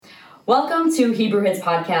Welcome to Hebrew Hits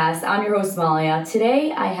Podcast. I'm your host, Malia.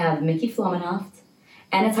 Today, I have Mickey Flomenoft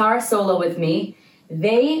and Atara Solo with me.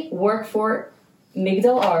 They work for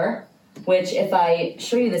Migdal R, which if I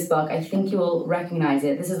show you this book, I think you will recognize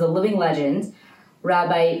it. This is the living legend,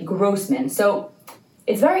 Rabbi Grossman. So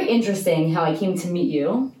it's very interesting how I came to meet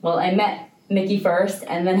you. Well, I met Mickey first,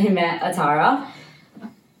 and then I met Atara.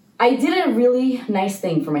 I did a really nice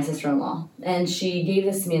thing for my sister-in-law, and she gave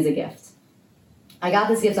this to me as a gift. I got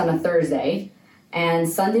this gift on a Thursday, and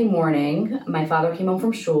Sunday morning, my father came home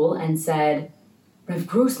from shul and said, Rev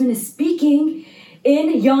Grossman is speaking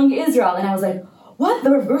in Young Israel. And I was like, what?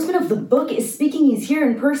 The Rev Grossman of the book is speaking? He's here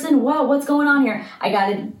in person? Wow, what's going on here? I got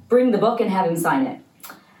to bring the book and have him sign it.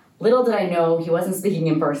 Little did I know he wasn't speaking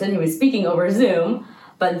in person. He was speaking over Zoom,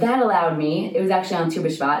 but that allowed me, it was actually on Tu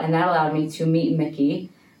B'Shvat, and that allowed me to meet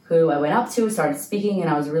Mickey, who I went up to, started speaking, and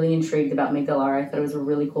I was really intrigued about Migdal R. I thought it was a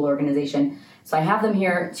really cool organization. So I have them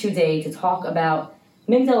here today to talk about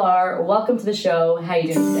Migdal R. Welcome to the show. How are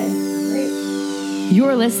you doing today? Great.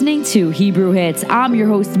 You're listening to Hebrew Hits. I'm your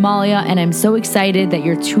host, Malia, and I'm so excited that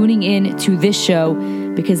you're tuning in to this show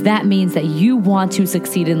because that means that you want to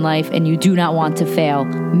succeed in life and you do not want to fail.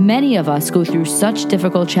 Many of us go through such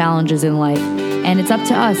difficult challenges in life, and it's up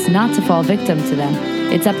to us not to fall victim to them.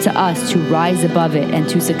 It's up to us to rise above it and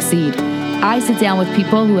to succeed. I sit down with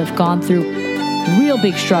people who have gone through real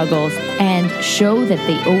big struggles and show that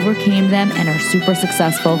they overcame them and are super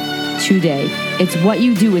successful today. It's what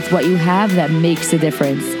you do, it's what you have that makes a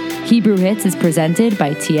difference. Hebrew Hits is presented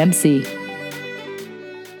by TMC.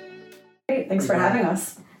 Great, thanks for having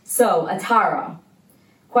us. So, Atara,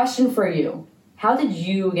 question for you. How did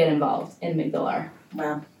you get involved in Migdal R?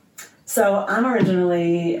 Wow. So I'm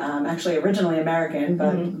originally American,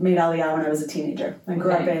 but made Aliyah when I was a teenager. I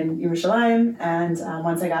grew up in Yerushalayim, and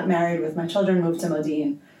once I got married with my children, moved to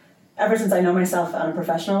Modi'in. Ever since I know myself on a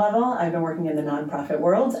professional level, I've been working in the nonprofit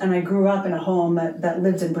world, and I grew up in a home that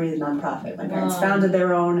lived and breathed nonprofit. My parents founded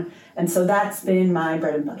their own, and so that's been my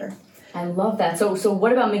bread and butter. I love that. So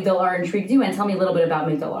what about Migdal R intrigued you? And tell me a little bit about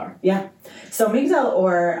Migdal R. Yeah. So Migdal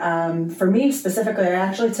R, for me specifically, I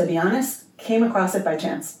actually, to be honest, came across it by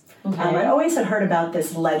chance. Okay. I always had heard about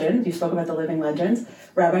this legend. You spoke about the living legend,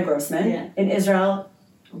 Rabbi Grossman. Yeah. In Israel,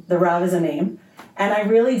 the Rav is a name. And I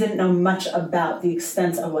really didn't know much about the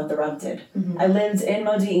extent of what the Rav did. Mm-hmm. I lived in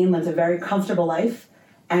Modi'in, lived a very comfortable life,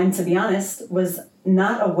 and to be honest, was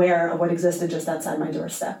not aware of what existed just outside my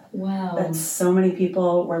doorstep. Wow. That so many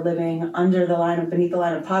people were living beneath the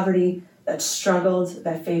line of poverty, that struggled,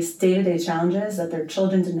 that faced day-to-day challenges, that their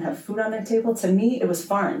children didn't have food on their table. To me, it was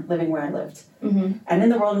foreign living where I lived. Mm-hmm. And in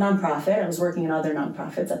the world of nonprofit, I was working in other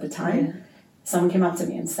nonprofits at the time, someone came up to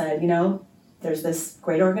me and said, there's this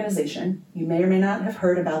great organization. You may or may not have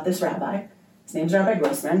heard about this rabbi. His name's Rabbi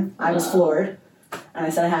Grossman. I was floored, and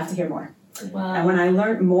I said, I have to hear more. Wow. And when I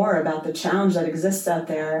learned more about the challenge that exists out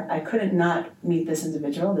there, I couldn't not meet this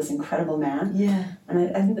individual, this incredible man. Yeah.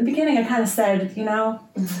 And in the beginning, I kind of said,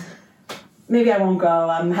 maybe I won't go.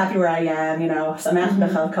 I'm happy where I am, Sameach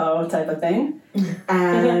b'chalko type of thing.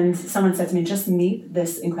 And someone said to me, just meet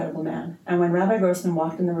this incredible man. And when Rabbi Grossman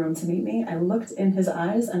walked in the room to meet me, I looked in his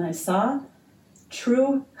eyes and I saw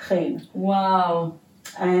true chen. Wow.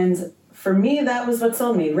 And for me, that was what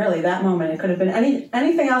sold me, really, that moment. It could have been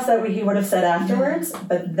anything else that he would have said afterwards,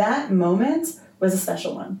 but that moment was a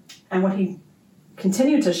special one. And what he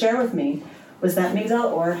continued to share with me was that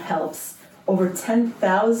Migdal R helps over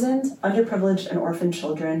 10,000 underprivileged and orphaned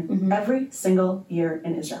children every single year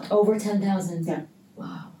in Israel. Over 10,000? Yeah.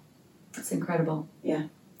 Wow. That's incredible. Yeah.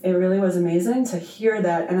 It really was amazing to hear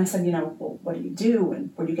that. And I said, well, what do you do?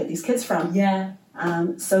 And where do you get these kids from? Yeah.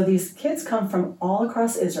 So these kids come from all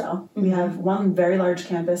across Israel. Mm-hmm. We have one very large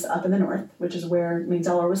campus up in the north, which is where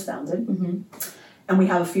Migdal R was founded. Mm-hmm. And we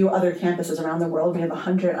have a few other campuses around the world. We have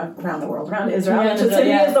 100 around Israel, which to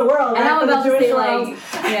me is the world. And I'm about to say, world.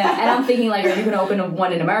 and I'm thinking, are you going to open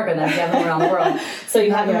one in America then if you have them around the world? So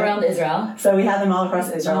you have them around Israel. So we have them all across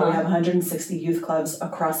Israel. We have 160 youth clubs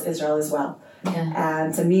across Israel as well. Yeah.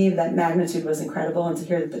 And to me, that magnitude was incredible. And to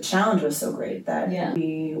hear that the challenge was so great, that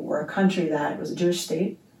we were a country that was a Jewish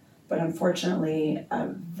state, but unfortunately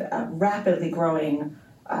a rapidly growing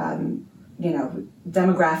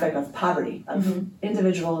demographic of poverty, of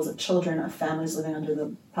individuals, of children, of families living under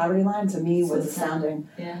the poverty line, to me was astounding.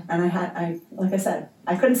 Yeah. And like I said,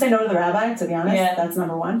 I couldn't say no to the rabbi, to be honest. Yeah. That's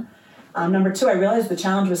number one. Number two, I realized the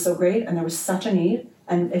challenge was so great and there was such a need.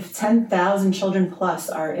 And if 10,000 children plus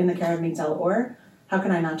are in the care of Migdal R, how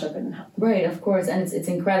can I not jump in and help? Right, of course, and it's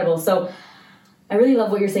incredible. So I really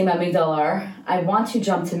love what you're saying about Migdal R. I want to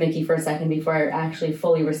jump to Mickey for a second before I actually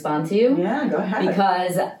fully respond to you. Yeah, go ahead.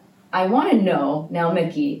 Because I want to know now,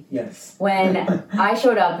 Mickey. Yes. When I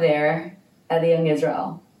showed up there at the Young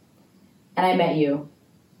Israel, and I met you,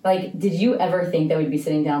 like, did you ever think that we'd be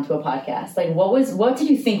sitting down to a podcast? Like, what did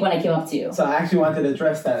you think when I came up to you? So I actually wanted to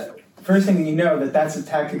address that. First thing you know, that's a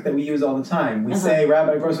tactic that we use all the time. We say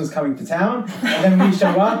Rabbi Grossman's coming to town, and then we show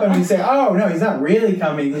up and we say, oh, no, he's not really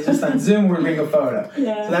coming. He's just on Zoom. We're going to bring a photo.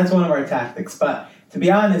 Yeah. So that's one of our tactics. But to be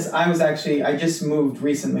honest, I just moved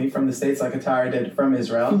recently from the States, like Atara did, from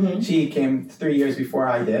Israel. Mm-hmm. She came 3 years before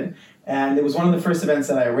I did. And it was one of the first events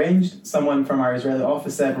that I arranged. Someone from our Israeli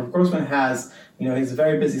office said, Rav Grossman has, he has a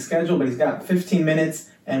very busy schedule, but he's got 15 minutes,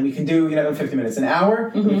 and we can do, 50 minutes, an hour.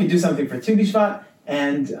 Mm-hmm. We can do something for Tu B'Shvat.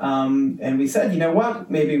 And we said, you know what,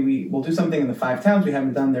 maybe we'll do something in the 5 towns. We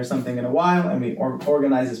haven't done there something in a while, and we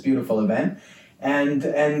organize this beautiful event.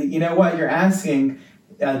 And you know what, you're asking,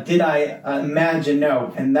 did I imagine?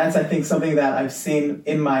 No. And that's, I think, something that I've seen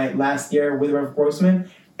in my last year with Rav Grossman.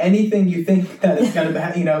 Anything you think that is going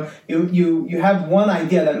to, you have one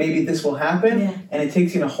idea that maybe this will happen, and it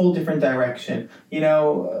takes you in a whole different direction.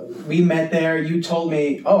 We met there. You told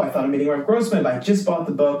me, I thought I'm meeting Rav Grossman, but I just bought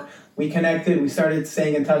the book. We connected. We started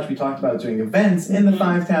staying in touch. We talked about doing events in the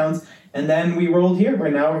 5 towns, and then we rolled here.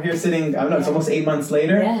 We're here sitting. I don't know. It's almost 8 months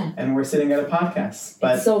later, and we're sitting at a podcast.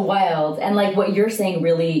 But it's so wild, and like what you're saying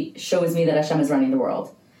really shows me that Hashem is running the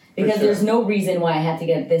world, because there's no reason why I had to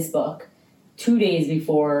get this book 2 days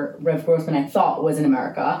before Rev Grossman I thought was in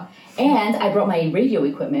America. And I brought my radio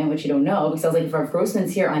equipment, which you don't know, because I was like, if Rev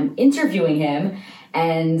Grossman's here, I'm interviewing him.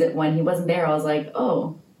 And when he wasn't there, I was like,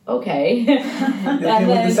 oh, okay. You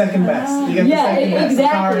get the second best. You get the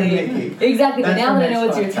second best. Exactly. But now that I know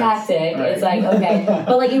it's your tactic, it's like, okay.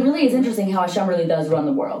 But like, it really is interesting how Hashem really does run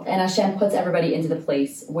the world. And Hashem puts everybody into the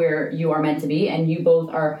place where you are meant to be. And you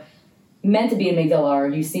both are meant to be in Migdal Ar.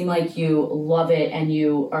 You seem like you love it and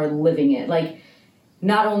you are living it. Like,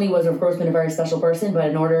 not only was Rav Grossman a very special person, but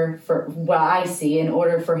in order for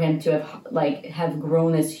him to have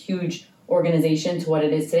grown this huge organization to what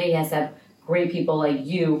it is today, he has to have great people like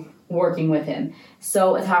you working with him.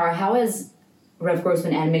 So, Atara, how has Rav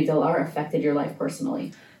Grossman and Migdal Ar affected your life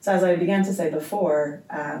personally? So as I began to say before,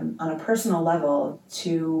 on a personal level,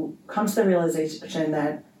 to come to the realization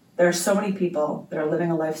that there are so many people that are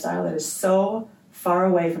living a lifestyle that is so far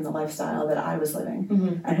away from the lifestyle that I was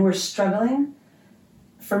living, and who are struggling.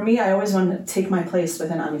 For me, I always want to take my place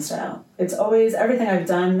within Am Yisrael. It's always, everything I've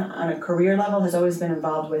done on a career level has always been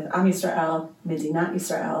involved with Am Yisrael, Medinat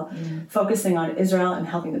Yisrael, focusing on Israel and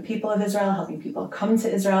helping the people of Israel, helping people come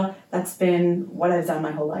to Israel. That's been what I've done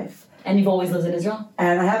my whole life. And you've always lived in Israel?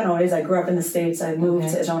 And I haven't always. I grew up in the States. I moved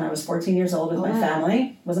to Israel when I was 14 years old with my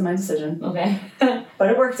family. Wasn't my decision. Okay. But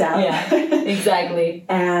it worked out. Yeah, exactly.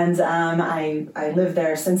 And I lived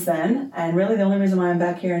there since then. And really the only reason why I'm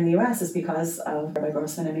back here in the U.S. is because of Rabbi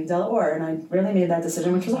Grossman and Migdal Or. And I really made that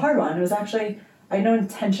decision, which was a hard one. It was actually, I had no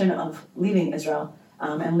intention of leaving Israel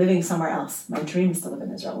and living somewhere else. My dream is to live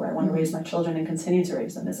in Israel, where I want to raise my children and continue to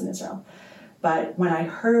raise them is in Israel. But when I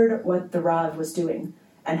heard what the Rav was doing,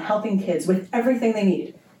 and helping kids with everything they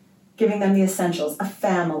need, giving them the essentials, a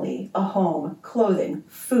family, a home, clothing,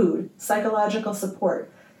 food, psychological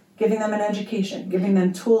support, giving them an education, giving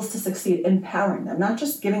them tools to succeed, empowering them, not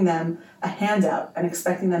just giving them a handout and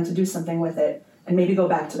expecting them to do something with it and maybe go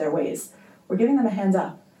back to their ways. We're giving them a hands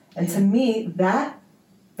up. And to me, that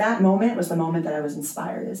moment was the moment that I was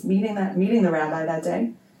inspired, is meeting the rabbi that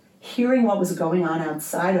day, hearing what was going on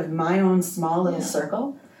outside of my own small little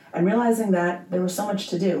circle, and realizing that there was so much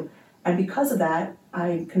to do. And because of that,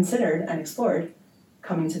 I considered and explored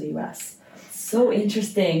coming to the U.S. So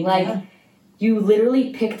interesting. You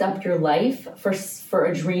literally picked up your life for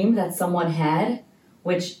a dream that someone had,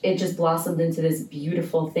 which it just blossomed into this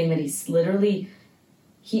beautiful thing that he's literally,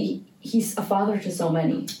 he's a father to so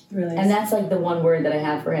many. Really? And that's like the one word that I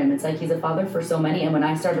have for him. It's like he's a father for so many. And when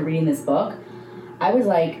I started reading this book, I was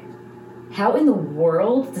like, how in the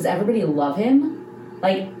world does everybody love him?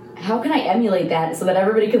 Like, how can I emulate that so that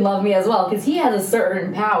everybody can love me as well? Because he has a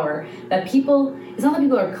certain power that people, it's not that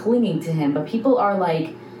people are clinging to him, but people are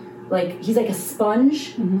like he's like a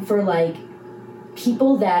sponge for like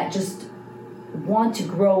people that just want to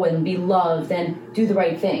grow and be loved and do the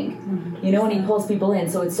right thing. And he pulls people in.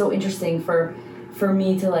 So it's so interesting for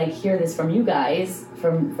me to like hear this from you guys,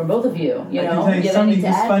 from both of you. I can tell you something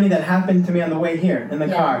just funny that happened to me on the way here in the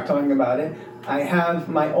car talking about it. I have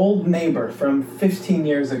my old neighbor from 15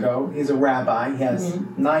 years ago. He's a rabbi. He has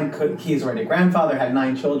he's already a grandfather, had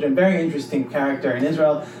 9 children. Very interesting character in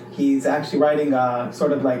Israel. He's actually writing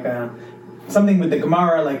sort of like something with the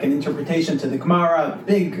Gemara, like an interpretation to the Gemara,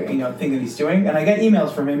 big thing that he's doing. And I get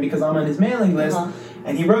emails from him because I'm on his mailing list.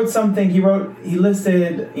 And he wrote something. He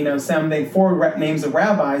listed, something 4 names of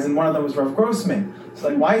rabbis, and one of them was Rav Grossman. So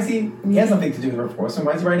like, why is he has nothing to do with Rav Grossman.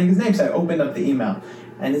 Why is he writing his name? So I opened up the email.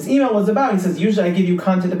 And his email was about, he says, usually I give you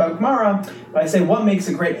content about Gemara, but I say what makes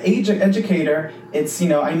a great educator, it's,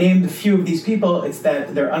 I named a few of these people, it's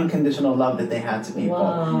that their unconditional love that they had to people.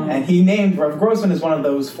 Wow. And he named Rav Grossman as one of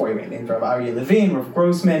those 4. He named Rav Aryeh Levine, Rav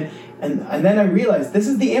Grossman, and then I realized this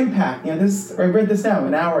is the impact. I read this now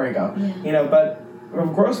an hour ago. Yeah. But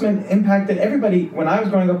Rav Grossman impacted everybody. When I was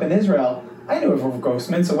growing up in Israel, I knew of Rav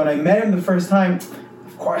Grossman, so when I met him the first time,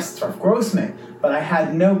 of course it's Rav Grossman. But I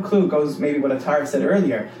had no clue, goes maybe what Atara said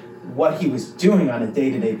earlier, what he was doing on a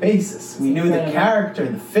day-to-day basis. We knew the character,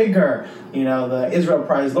 the figure, the Israel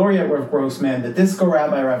Prize laureate Rav Grossman, the Disco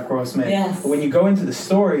Rabbi Rav Grossman. Yes. But when you go into the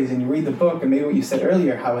stories and you read the book, and maybe what you said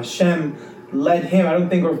earlier, how Hashem led him, I don't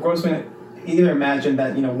think Rav Grossman either imagined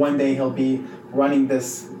that, one day he'll be running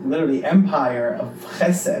this literally empire of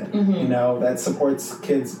chesed, that supports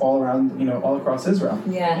kids all around, all across Israel.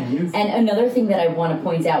 Yeah. And another thing that I want to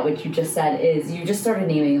point out, which you just said, is you just started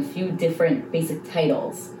naming a few different basic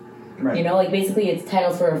titles. Right. Basically it's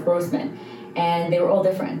titles for Rav Grossman, and they were all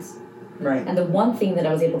different. Right. And the one thing that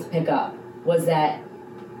I was able to pick up was that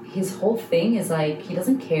his whole thing is like, he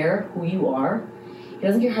doesn't care who you are. He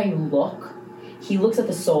doesn't care how you look. He looks at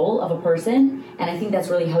the soul of a person, and I think that's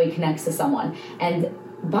really how he connects to someone. And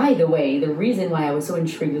by the way, the reason why I was so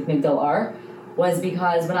intrigued with Migdal R was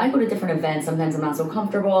because when I go to different events, sometimes I'm not so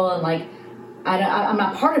comfortable, and I'm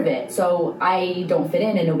not part of it, so I don't fit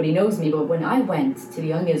in and nobody knows me. But when I went to the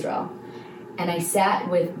Young Israel, and I sat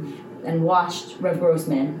with and watched Rev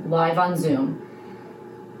Grossman live on Zoom,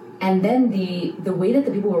 and then the way that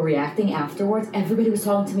the people were reacting afterwards, everybody was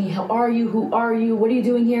talking to me, how are you, who are you, what are you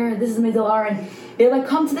doing here, this is Migdal R, and they're like,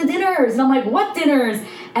 come to the dinners, and I'm like, what dinners?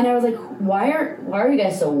 And I was like, why are you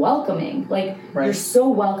guys so welcoming? You're so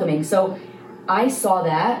welcoming. So I saw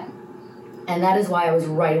that, and that is why I was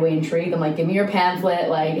right away intrigued. I'm like, give me your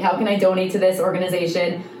pamphlet, how can I donate to this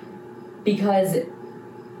organization? Because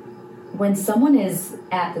when someone is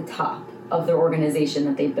at the top of their organization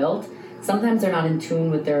that they built, sometimes they're not in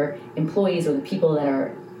tune with their employees or the people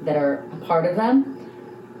that are a part of them.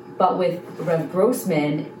 But with Rev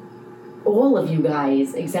Grossman, all of you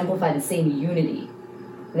guys exemplify the same unity.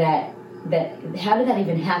 That how did that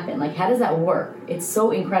even happen? How does that work? It's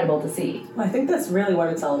so incredible to see. Well, I think that's really what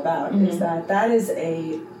it's all about, is that is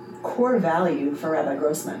a core value for Rabbi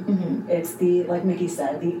Grossman. Mm-hmm. It's like Mickey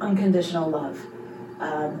said, the unconditional love.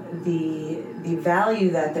 The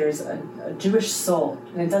value that there's a Jewish soul,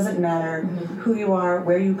 and it doesn't matter who you are,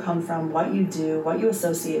 where you come from, what you do, what you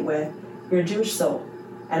associate with, you're a Jewish soul.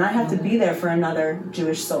 And I have to be there for another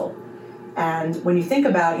Jewish soul. And when you think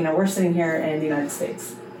about, we're sitting here in the United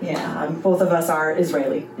States. Yeah. Both of us are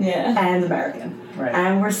Israeli and American. Right.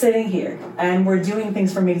 And we're sitting here, and we're doing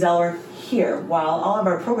things for Migdal R here, while all of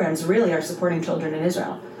our programs really are supporting children in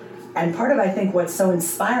Israel. And part of, I think, what's so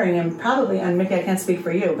inspiring, and probably, and Mickey, I can't speak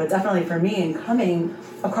for you, but definitely for me, in coming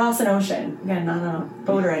across an ocean, again, not on a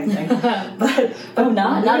boat or anything, but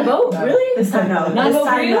not a boat, really? This time, no. Not a boat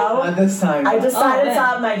for you? No. Not this time. I decided to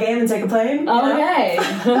up my game and take a plane. Okay,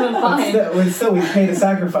 fine. Still, we paid a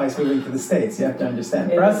sacrifice moving to the States. You have to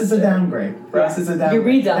understand. For us, it's a downgrade. For us, it's a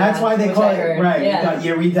downgrade. Yerida. That's why they call it right. Yeah.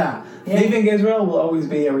 Yerida. Yeah. Leaving Israel will always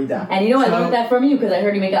be Yerida. And I learned that from you because I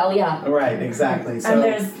heard you make Aliyah. Right, exactly. So,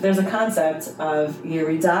 and there's a concept of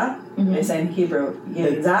Yerida. They say in Hebrew,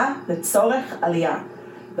 Yerida, the tzorech aliyah.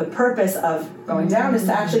 The purpose of going down is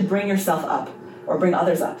to actually bring yourself up or bring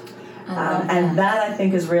others up. And that, I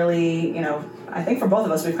think, is really, I think for both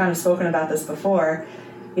of us, we've kind of spoken about this before,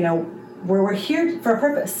 we're here for a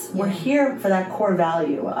purpose. Yeah. We're here for that core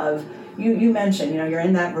value of, you mentioned, you're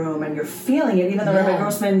in that room and you're feeling it, even though Rabbi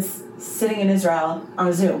Grossman's sitting in Israel on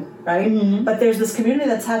a Zoom, right? Mm-hmm. But there's this community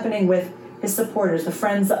that's happening with his supporters, the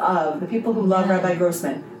friends of, the people who love Rabbi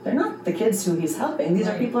Grossman. They're not the kids who he's helping. These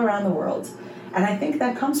are people around the world. And I think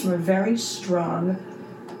that comes from a very strong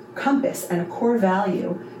compass and a core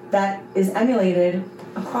value that is emulated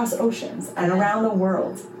across oceans and around the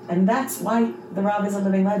world. And that's why the Rav is a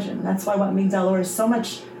living legend. That's why what Migdal R is so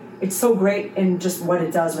much, it's so great in just what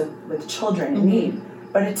it does with children in need.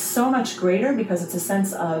 But it's so much greater because it's a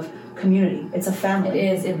sense of community. It's a family.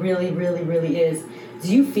 It is. It really, really, really is.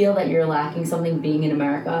 Do you feel that you're lacking something being in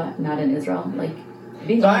America, not in Israel?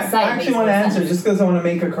 Being on site, I actually want to answer just because I want to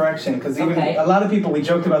make a correction. Because even a lot of people, we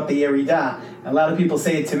joked about the Yerida. A lot of people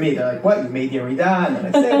say it to me. They're like, what, you made Yerida? And then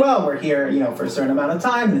I say, well, we're here, for a certain amount of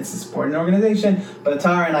time, and it's to support an organization. But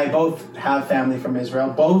Atara and I both have family from Israel.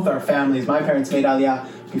 Both our families, my parents made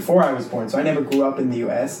Aliyah before I was born, so I never grew up in the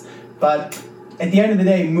U.S. But at the end of the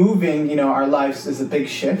day, moving, our lives is a big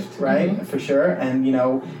shift, right? For sure. And,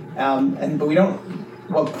 but we don't,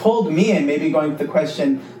 what pulled me in, maybe going to the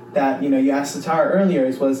question that, you asked Satara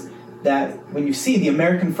earlier, was that when you see the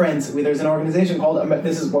American Friends, there's an organization called,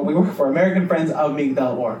 this is what we work for, American Friends of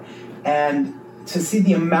Migdal Or. And to see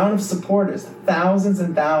the amount of supporters, thousands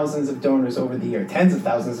and thousands of donors over the year, tens of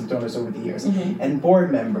thousands of donors over the years, and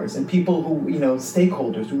board members and people who,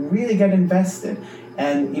 stakeholders who really get invested.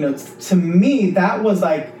 And, to me, that was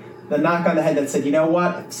like the knock on the head that said, you know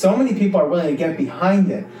what, so many people are willing to get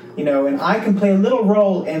behind it, and I can play a little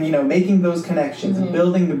role in, making those connections and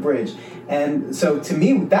building the bridge. And so to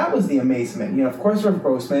me, that was the amazement. Of course, Rav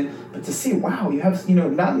Grossman, but to see, wow, you have,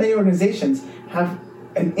 not many organizations have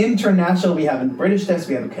an international, we have a British desk,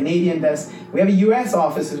 we have a Canadian desk, we have a U.S.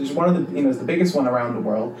 office, which is one of the, is the biggest one around the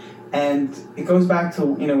world. And it goes back to,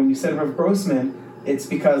 when you said Rav Grossman, it's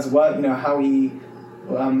because how he,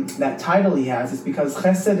 that title he has is because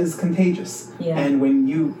chesed is contagious. Yeah. And when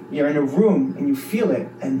you're in a room and you feel it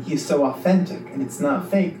and he's so authentic and it's not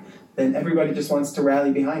fake, then everybody just wants to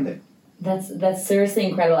rally behind it. That's seriously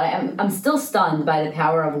incredible. I'm still stunned by the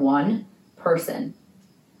power of one person.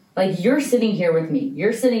 Like, you're sitting here with me.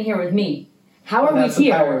 You're sitting here with me. How are we here? That's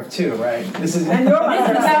the power of two, right? This is the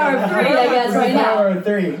power of three, I guess, right now. Power of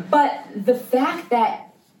three. But the fact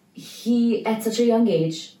that he, at such a young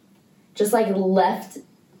age, just left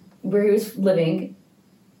where he was living,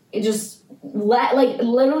 it just literally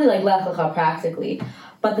left Lecha practically.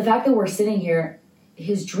 But the fact that we're sitting here,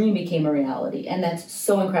 his dream became a reality, and that's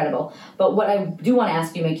so incredible. But what I do want to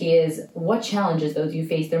ask you, Mickey, is what challenges, though, do you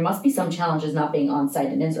face? There must be some challenges not being on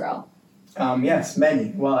site in Israel. Yes,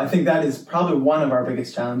 many. Well, I think that is probably one of our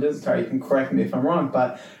biggest challenges. Sorry, you can correct me if I'm wrong,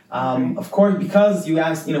 but of course, because you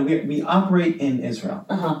asked, we operate in Israel,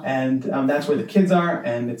 and that's where the kids are,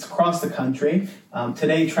 and it's across the country.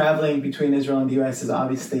 Today, traveling between Israel and the U.S. is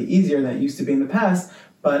obviously easier than it used to be in the past.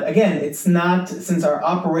 But again, it's not, since our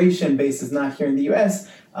operation base is not here in the U.S.,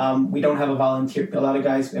 we don't have a volunteer. A lot of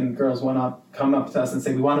guys and girls come up to us and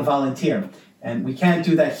say, we want to volunteer. And we can't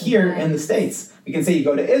do that here in the States. We can say you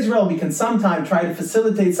go to Israel, we can sometime try to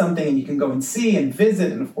facilitate something, and you can go and see and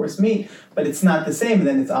visit and, of course, meet, but it's not the same. And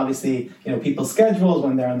then it's obviously, people's schedules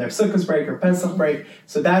when they're on their Sukkot break or Pesach break.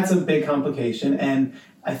 So that's a big complication. And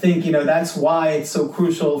I think, that's why it's so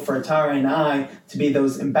crucial for Tara and I to be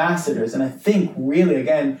those ambassadors. And I think really,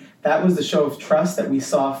 again, that was the show of trust that we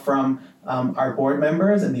saw from our board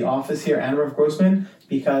members and the office here and Rav Grossman,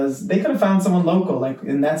 because they could have found someone local,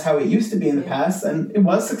 and that's how it used to be in the past. And it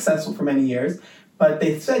was successful for many years. But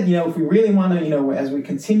they said, if we really want to, as we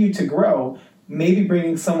continue to grow, maybe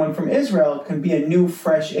bringing someone from Israel can be a new,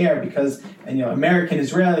 fresh air because, American,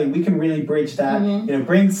 Israeli, we can really bridge that,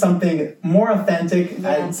 bring something more authentic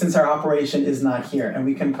since our operation is not here. And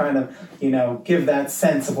we can kind of, give that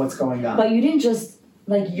sense of what's going on. But you didn't just,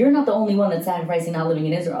 you're not the only one that's sacrificing not living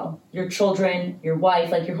in Israel. Your children, your wife,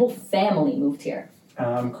 your whole family moved here.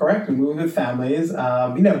 Correct. We moved with families. We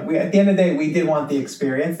at the end of the day, we did want the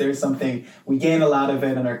experience. There's something, we gain a lot of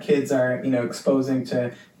it, and our kids are, exposing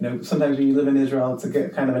to, sometimes when you live in Israel, it's a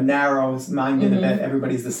kind of a narrow-minded event.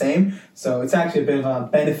 Everybody's the same. So it's actually a bit of a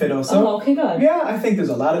benefit also. Oh, okay, good. Yeah, I think there's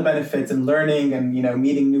a lot of benefits in learning and,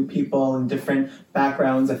 meeting new people in different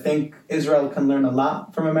backgrounds. I think Israel can learn a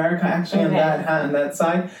lot from America, actually, on that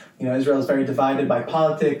side. Israel is very divided by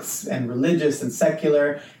politics and religious and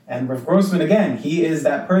secular. And Rav Grossman, again, he is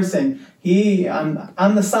that person. He,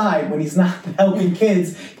 on the side, when he's not helping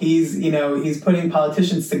kids, he's putting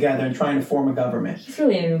politicians together and trying to form a government. He's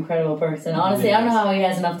really an incredible person. Honestly, I don't know how he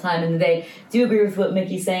has enough time in the day. Do you agree with what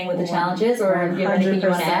Mickey's saying with the challenges, or do you have anything you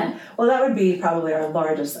want to add? Well, that would be probably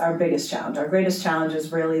our biggest challenge. Our greatest challenge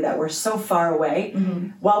is really that we're so far away,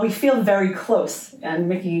 while we feel very close. And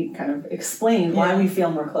Mickey kind of explained why we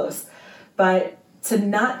feel more close. But to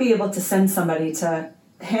not be able to send somebody to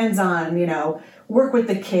hands-on, work with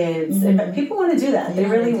the kids. People want to do that. They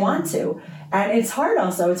really want to. And it's hard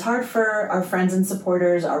also. It's hard for our friends and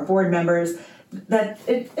supporters, our board members, that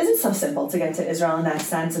it isn't so simple to get to Israel in that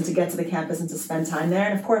sense and to get to the campus and to spend time there.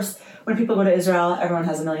 And of course, when people go to Israel, everyone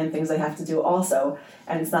has a million things they have to do also.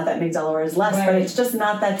 And it's not that Migdal Or is less, but it's just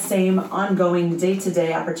not that same ongoing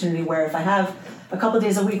day-to-day opportunity where if I have a couple of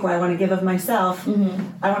days a week where I want to give of myself,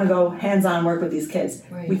 I want to go hands-on work with these kids.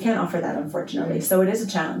 We can't offer that, unfortunately. So it is a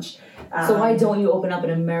challenge. So why don't you open up an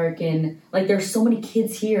American, there's so many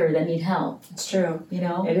kids here that need help. It's true.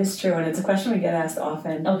 It is true. And it's a question we get asked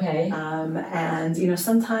often. Okay. And,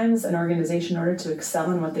 sometimes an organization, in order to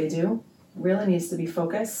excel in what they do, really needs to be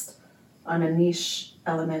focused on a niche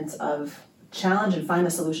element of challenge and find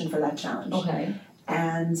a solution for that challenge. Okay.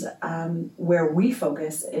 And where we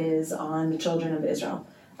focus is on the children of Israel.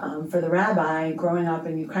 For the rabbi, growing up,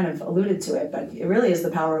 and you kind of alluded to it, but it really is the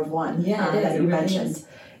power of one that you mentioned.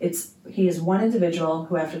 He is one individual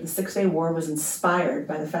who, after the 6-Day War, was inspired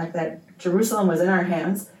by the fact that Jerusalem was in our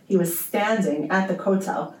hands. He was standing at the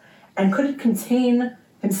Kotel and couldn't contain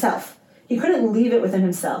himself. He couldn't leave it within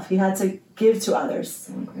himself. He had to give to others.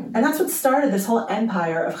 And that's what started this whole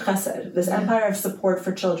empire of chesed, this empire of support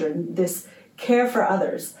for children, this care for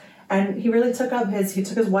others. And he really took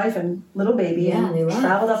his wife and little baby and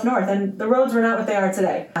traveled up north. And the roads were not what they are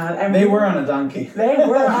today. They were on a donkey. They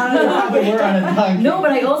were on a donkey. No,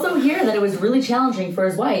 but I also hear that it was really challenging for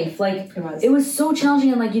his wife. Like, it was so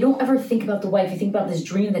challenging, and like, you don't ever think about the wife. You think about this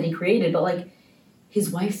dream that he created, but like, his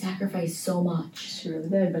wife sacrificed so much. She really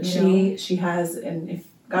did. But she has, and if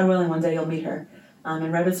God willing, one day you'll meet her. And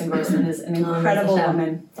Rebbetzin Grossman is an incredible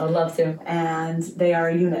woman. I'd love to. And they are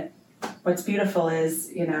a unit. What's beautiful is,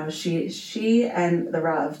 she and the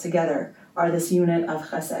Rav together are this unit of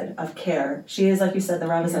chesed, of care. She is, like you said, the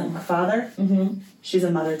Rav is a father. Mm-hmm. She's a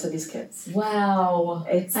mother to these kids. Wow.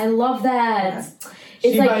 I love that.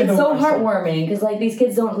 It's so heartwarming because like these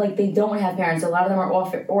kids don't have parents. A lot of them are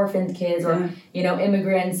orphaned kids or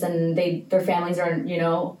immigrants, and their families are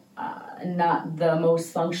not the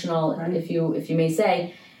most functional, if you may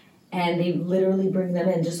say, and they literally bring them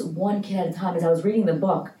in just one kid at a time. As I was reading the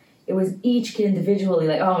book, it was each kid individually,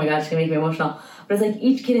 like, oh my gosh, it's gonna make me emotional. But it's like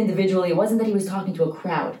each kid individually. It wasn't that he was talking to a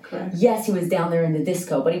crowd. Correct. Yes, he was down there in the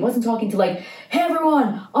disco, but he wasn't talking to like, hey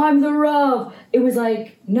everyone, I'm the Rav. It was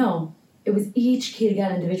like, no, it was each kid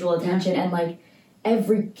got individual attention, and like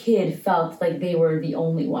every kid felt like they were the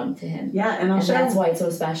only one to him. Yeah, and that's why it's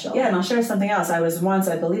so special. Yeah, and I'll share something else. I was once,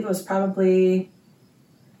 I believe it was probably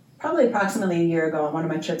approximately a year ago on one of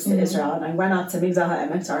my trips to Israel, and I went up to Migdal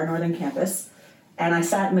HaEmek, to our northern campus, and I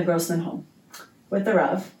sat in the Grossman home with the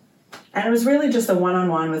Rav, and it was really just a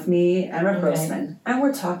one-on-one with me and Rav Grossman, and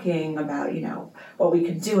we're talking about, what we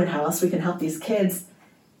could do and how else we can help these kids,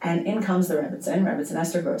 and in comes the Rebbetzin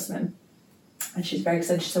Esther Grossman, and she's very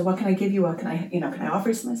excited. She said, what can I give you? What can I offer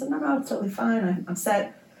you something? I said, no, it's totally fine. I'm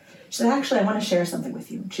set. She said, actually, I want to share something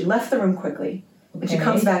with you. She left the room quickly, and she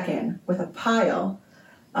comes back in with a pile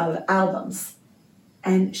of albums.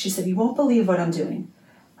 And she said, you won't believe what I'm doing.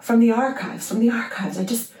 From the archives. I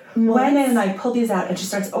just went in and I pulled these out, and she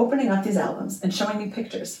starts opening up these albums and showing me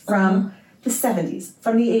pictures from the 70s,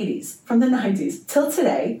 from the 80s, from the 90s, till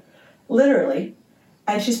today, literally.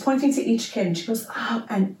 And she's pointing to each kid, and she goes, oh,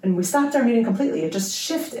 and we stopped our meeting completely. It just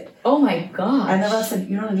shifted. Oh my gosh. And the Rav said,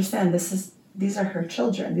 you don't understand, these are her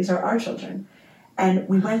children. These are our children. And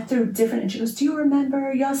we went through different, and she goes, do you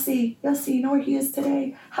remember Yossi? Yossi, you know where he is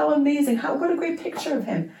today? How amazing. What a great picture of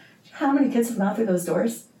him. How many kids have gone through those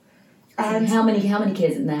doors? And how many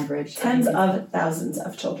kids in average? Tens of thousands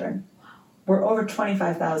of children. We're over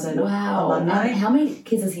 25,000 alumni. How many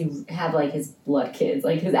kids does he have, like his blood kids,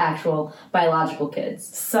 like his actual biological kids?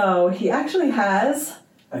 So he actually has...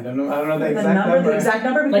 I don't know the exact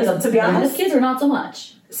number. Because, like, to be honest... kids or not so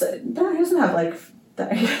much? So, no, he doesn't have, like...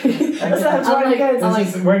 He doesn't have 20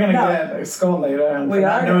 kids. We're going to get a skull later on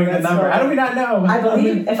not knowing the number. How do we not know? I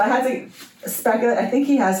believe, if I had to speculate, I think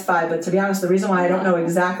he has 5, but to be honest, the reason why I don't know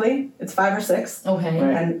exactly, it's 5 or 6. Okay.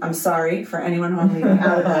 Right. And I'm sorry for anyone who I'm leaving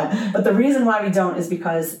out of that. But the reason why we don't is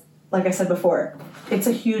because, like I said before, it's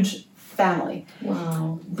a huge family.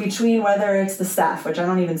 Wow. Between whether it's the staff, which I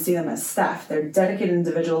don't even see them as staff, they're dedicated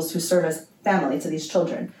individuals who serve as family to these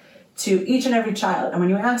children, to each and every child. And when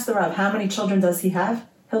you ask the Rav, how many children does he have?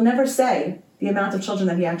 He'll never say the amount of children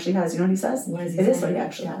that he actually has. You know what he says? What does he say? It is what he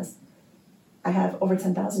actually has. I have over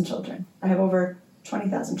 10,000 children. I have over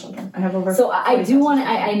 20,000 children. I have over... So I do want to...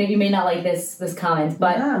 I know you may not like this comment,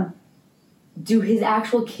 but do his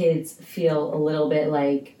actual kids feel a little bit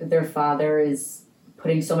like their father is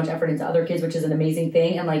putting so much effort into other kids, which is an amazing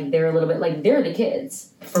thing, and like they're a little bit like they're the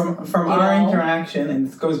kids? From our interaction,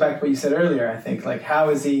 and it goes back to what you said earlier, I think, like how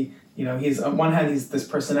is he... he's on one hand, he's this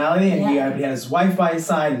personality, and he had his wife by his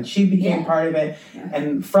side, and she became part of it. Yeah.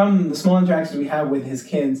 And from the small interactions we have with his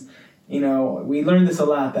kids, we learned this a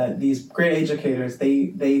lot, that these great educators,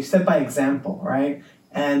 they set by example, right?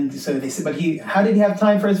 And so they said, but how did he have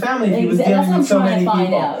time for his family if he was dealing with so many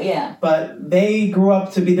people? Yeah. But they grew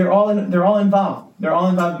up to be, they're all involved. They're all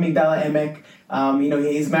involved in Migdal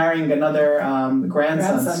HaEmek. He's marrying another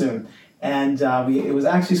grandson soon. And it was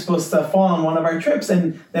actually supposed to fall on one of our trips,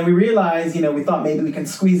 and then we realized, we thought maybe we can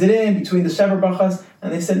squeeze it in between the Shever Brachas,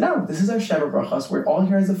 and they said, no, this is our Shever Brachas. We're all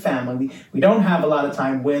here as a family. We don't have a lot of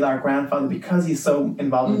time with our grandfather because he's so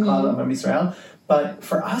involved in Klal of Israel. But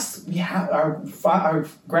for us, we have our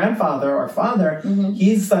grandfather, our father,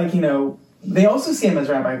 he's like, they also see him as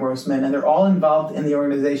Rabbi Grossman, and they're all involved in the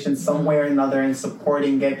organization some way or another and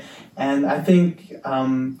supporting it. And I think,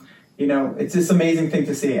 it's this amazing thing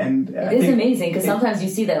to see. And it is amazing because sometimes you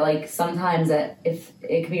see that, like, sometimes that if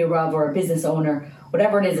it could be a Rav or a business owner,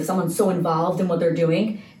 whatever it is, if someone's so involved in what they're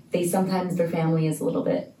doing, sometimes their family is a little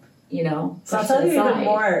bit, So I'll tell you a bit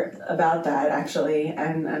more about that, actually,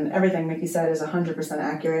 and everything Mickey said is 100%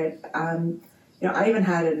 accurate. I even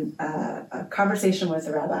had a conversation with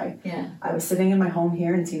a rabbi. Yeah. I was sitting in my home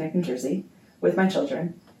here in Teaneck, New Jersey, with my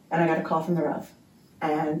children, and I got a call from the Rav.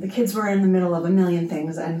 And the kids were in the middle of a million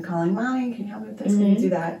things and calling, Mommy, can you help me with this? Can you do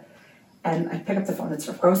that? And I pick up the phone. It's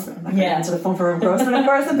Rav Grossman. I'm not going to answer the phone for Rav Grossman. Of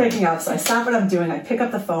course I'm picking up. So I stop what I'm doing. I pick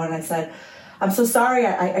up the phone, and I said, I'm so sorry.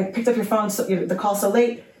 I picked up your phone, the call so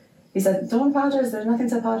late. He said, don't apologize. There's nothing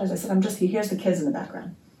to apologize. I said, he hears the kids in the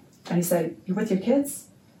background. And he said, you're with your kids?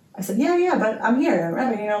 I said, yeah, but I'm here.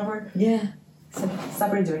 Rabbi, Yeah. I said, stop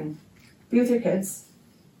what you're doing. Be with your kids,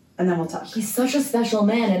 and then we'll talk. He's such a special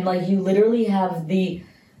man, and, like, you literally have the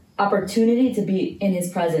opportunity to be in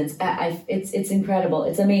his presence. It's incredible.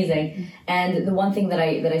 It's amazing. And the one thing that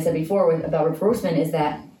I said before about Rav Grossman is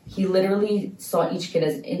that he literally saw each kid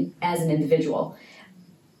as an individual.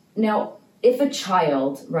 Now, if a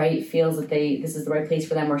child, right, feels that this is the right place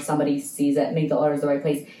for them, or somebody sees that Migdal Or is the right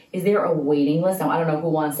place, is there a waiting list? Now, I don't know who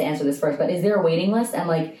wants to answer this first, but is there a waiting list? And,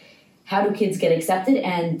 like, how do kids get accepted?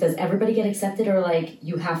 And does everybody get accepted, or, like,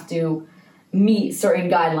 you have to meet certain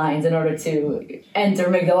guidelines in order to enter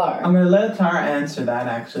Migdal Or? I'm going to let Tara answer that,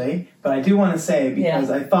 actually. But I do want to say, because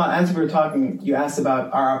I thought, as we were talking, you asked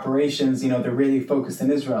about our operations, they're really focused in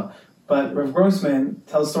Israel. But Rav Grossman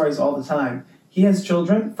tells stories all the time. He has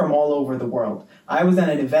children from all over the world. I was at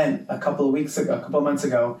an event a couple of months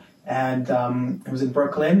ago, and it was in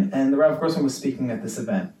Brooklyn, and the Rav Grossman was speaking at this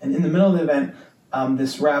event. And in the middle of the event,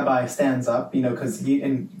 this rabbi stands up, because he,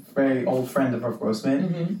 a very old friend of Rav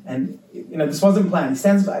Grossman, and, this wasn't planned. He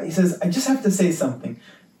stands by, he says, I just have to say something.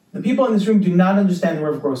 The people in this room do not understand who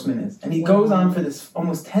Rav Grossman is. And he goes on for this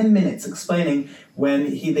almost 10 minutes explaining when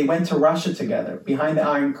they went to Russia together, behind the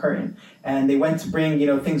Iron Curtain, and they went to bring,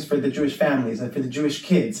 things for the Jewish families and for the Jewish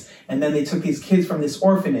kids. And then they took these kids from this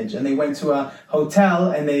orphanage, and they went to a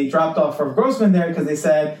hotel, and they dropped off Rav Grossman there because they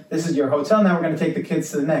said, this is your hotel, now we're going to take the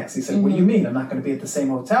kids to the next. He said, what do you mean? I'm not going to be at the same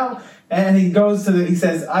hotel? And he goes he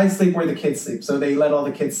says, I sleep where the kids sleep. So they let all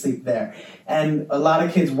the kids sleep there. And a lot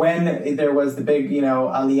of kids, when there was the big,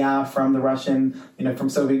 aliyah from the Russian, from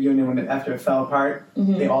Soviet Union, after it fell apart,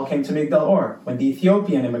 they all came to Migdal Or. When the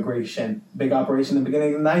Ethiopian immigration, big operation in the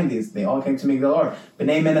beginning of the 90s, they all came to Migdal Or.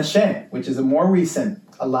 B'nai Menashe, which is a more recent,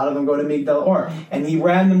 a lot of them go to Migdal Or. And he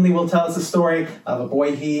randomly will tell us a story of a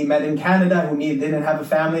boy he met in Canada who didn't have a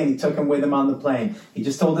family, and he took him with him on the plane. He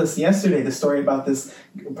just told us yesterday the story about this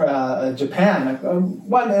Japan.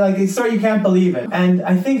 A story you can't believe it. And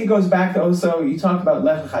I think it goes back to also, you talked about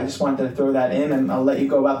Lech Lecha. I just wanted to throw that in, and I'll let you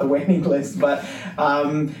go about the waiting list. But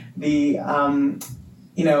to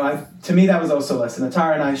me that was also a lesson.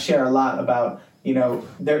 Atara and I share a lot about,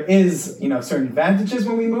 there is, certain advantages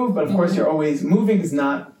when we move, but of course moving is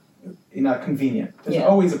not convenient. There's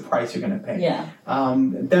always a price you're going to pay. Yeah.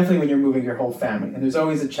 Definitely when you're moving your whole family. And there's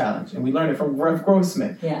always a challenge. And we learned it from Rav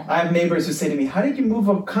Grossman. Yeah. I have neighbors who say to me, how did you move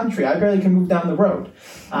a country? I barely can move down the road.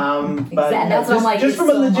 But that's what I'm like, just from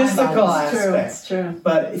a logistical aspect. It's true.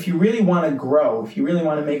 But if you really want to grow, if you really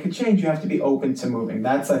want to make a change, you have to be open to moving.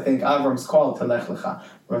 That's, I think, Avram's call to Lech Lecha.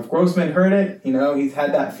 Rav Grossman heard it. He's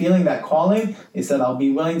had that feeling, that calling. He said, I'll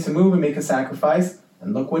be willing to move and make a sacrifice.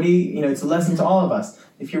 And look what it's a lesson to all of us.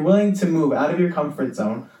 If you're willing to move out of your comfort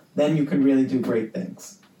zone, then you can really do great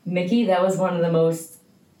things. Mickey, that was one of the most,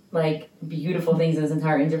 beautiful things in this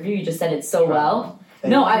entire interview. You just said it so well.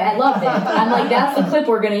 I loved it. I'm like, that's the clip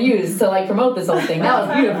we're going to use to, promote this whole thing. That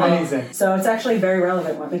was beautiful. Amazing. So it's actually very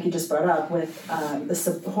relevant what Mickey just brought up with the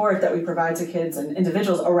support that we provide to kids and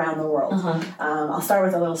individuals around the world. I'll start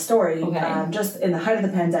with a little story. Okay. Just in the height of the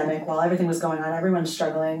pandemic, while everything was going on, everyone's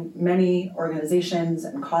struggling. Many organizations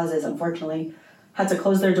and causes, unfortunately, had to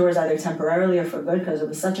close their doors either temporarily or for good because it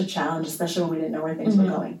was such a challenge, especially when we didn't know where things were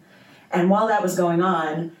going. And while that was going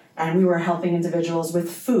on, and we were helping individuals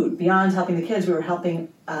with food, beyond helping the kids, we were helping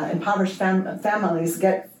impoverished families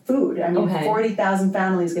get food. 40,000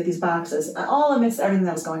 families get these boxes, all amidst everything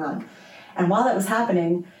that was going on. And while that was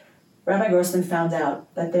happening, Rabbi Grossman found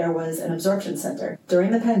out that there was an absorption center.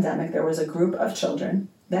 During the pandemic, there was a group of children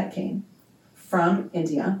that came from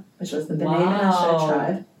India, which was the B'nai Menashe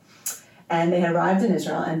tribe. And they had arrived in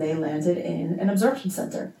Israel, and they landed in an absorption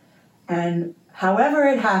center. And however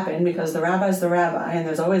it happened, because the rabbi's the rabbi, and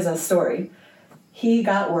there's always a story, he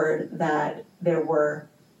got word that there were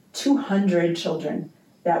 200 children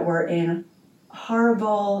that were in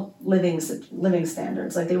horrible living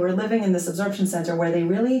standards. Like they were living in this absorption center where they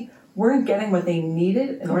really weren't getting what they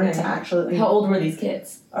needed in order to actually... How old were these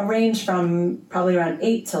kids? A range from probably around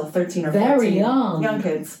 8 till 13 or 14. Very young. Young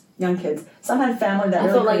kids. Some had family that I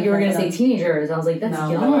really... felt like you were going to say teenagers. I was like, that's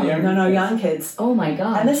young. No, young kids. Oh my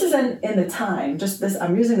God. And this is in the time,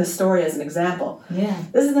 I'm using the story as an example. Yeah.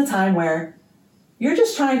 This is the time where you're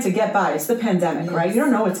just trying to get by. It's the pandemic, right? You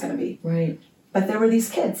don't know what it's going to be. Right. But there were these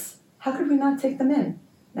kids. How could we not take them in?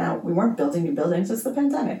 Now, we weren't building new buildings. It's the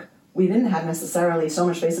pandemic. We didn't have necessarily so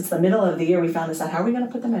much space. It's the middle of the year we found this out. How are we going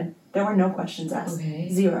to put them in? There were no questions asked. Okay.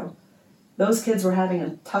 Zero. Those kids were having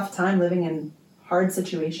a tough time living in hard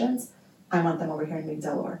situations. I want them over here in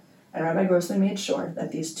Migdal Or. And Rabbi Grossman made sure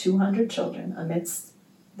that these 200 children, amidst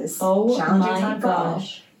this challenging time for all,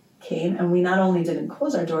 came, and we not only didn't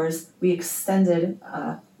close our doors, we extended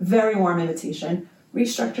a very warm invitation,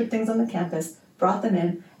 restructured things on the campus, brought them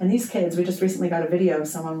in, and these kids, we just recently got a video,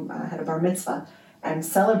 someone had a bar mitzvah, and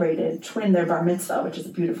celebrated, twinned their bar mitzvah, which is a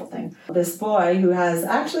beautiful thing. This boy, who has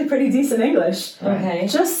actually pretty decent English,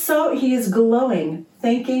 just so he is glowing,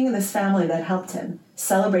 thanking this family that helped him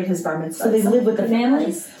celebrate his bar mitzvah. So they live with the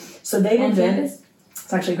families? So they moved in.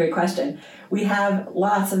 It's actually a great question. We have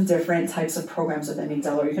lots of different types of programs within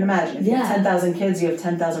Migdal Or. You can imagine, if you have 10,000 kids, you have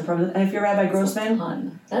 10,000 programs. And if you're Rabbi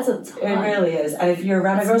Grossman... That's a ton. It really is. And if you're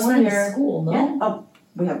Rabbi Grossman, you're... school, no? Yeah. Oh,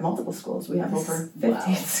 we have multiple schools. We have over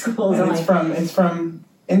 15 schools. And it's from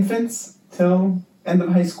infants till end of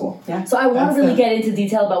high school. Yeah. So I want to really get into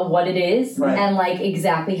detail about what it is and like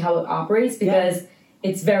exactly how it operates because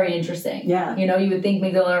it's very interesting. Yeah. You know, you would think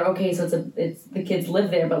Migdal Or, okay, so it's the kids live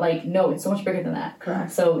there, but like no, it's so much bigger than that.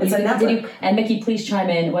 Correct. So it's a network. And Mickey, please chime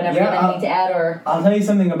in whenever you have anything to add or... I'll tell you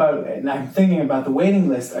something about, and I'm thinking about the waiting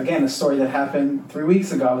list. Again, a story that happened 3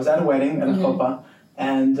 weeks ago. I was at a wedding at a chuppah,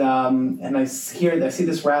 and I see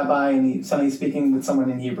this rabbi, and suddenly speaking with someone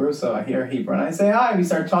in Hebrew, so I hear Hebrew, and I say hi, we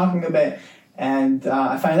start talking a bit, and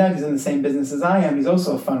I find out he's in the same business as I am. He's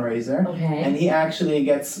also a fundraiser, and he actually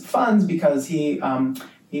gets funds because he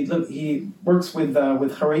works with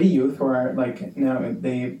Haredi youth who are like,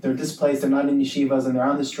 they're displaced, they're not in yeshivas, and they're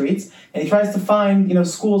on the streets, and he tries to find,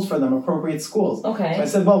 schools for them, appropriate schools. Okay. So I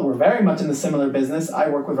said, well, we're very much in a similar business. I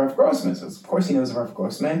work with Rav Grossman, so of course he knows Rav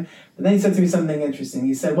Grossman. But then he said to me something interesting.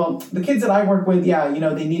 He said, well, the kids that I work with,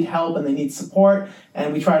 they need help and they need support,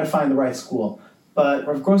 and we try to find the right school. But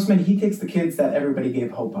Rav Grossman, he takes the kids that everybody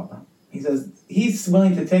gave hope of. He says he's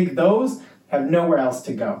willing to take those have nowhere else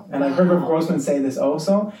to go. And I've heard Rav Grossman say this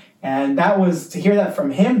also. And that was, to hear that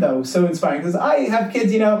from him, though, so inspiring. Because I have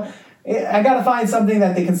kids, I got to find something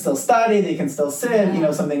that they can still study, they can still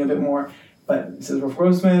sit, something a bit more. But he says, Rav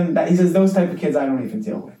Grossman, he says, those type of kids I don't even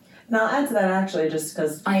deal with. Now, I'll add to that actually, just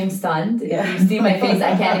because... I am stunned. Yeah. If you see my face,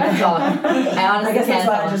 I can't even talk. I honestly guess can't that's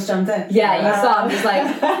why talk. I just jumped in. Yeah, you saw. I'm just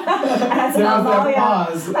like...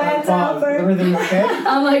 Pause. Everything okay?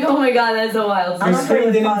 I'm like, oh my God, that's a wild story. Your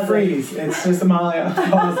screen didn't freeze. It's just Amalia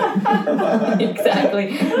pausing.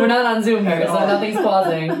 Exactly. We're not on Zoom here, so nothing's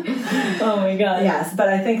pausing. Oh my God. Yes, but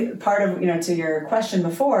I think part of, to your question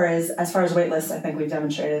before is, as far as wait lists, I think we've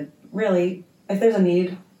demonstrated, really, if there's a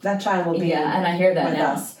need... that child will be and I hear that with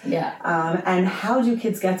now. us. Yeah. And how do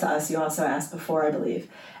kids get to us? You also asked before, I believe.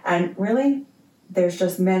 And really, there's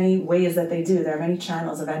just many ways that they do. There are many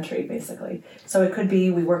channels of entry, basically. So it could be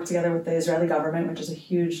we work together with the Israeli government, which is a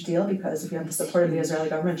huge deal because if you have the support of the Israeli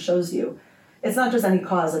government, it shows you. It's not just any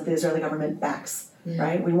cause that the Israeli government backs,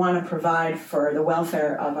 right? We want to provide for the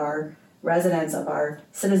welfare of our residents, of our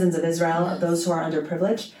citizens of Israel, of those who are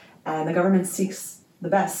underprivileged, and the government seeks the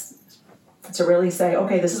best to really say,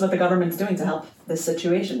 okay, this is what the government's doing to help this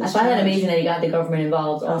situation. I find that amazing that he got the government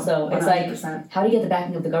involved also. 100%. It's like, how do you get the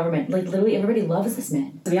backing of the government? Like, literally everybody loves this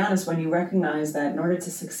man. To be honest, when you recognize that in order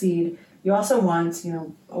to succeed, you also want,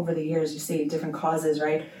 over the years, you see different causes,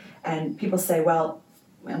 right? And people say, well,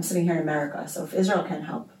 I'm sitting here in America, so if Israel can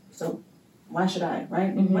help, so why should I,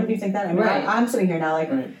 right? Mm-hmm. When do you think that? I mean, I'm sitting here now, like,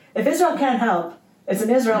 if Israel can't help, it's an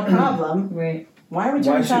Israel problem. Right. Why are we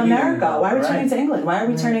turning to America? Why are we turning to England? Why are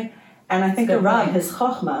we turning... And I think the Rav, his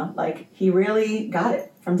chokhmah, he really got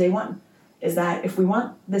it from day one, is that if we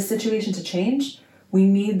want this situation to change, we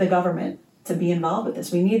need the government to be involved with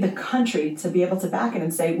this. We need the country to be able to back it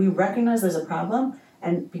and say, we recognize there's a problem,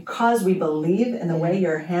 and because we believe in the way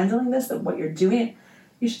you're handling this, that what you're doing,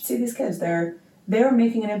 you should see these kids. They're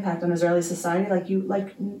making an impact on Israeli society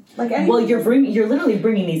like anything. Well, you're literally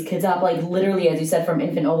bringing these kids up, like literally, as you said, from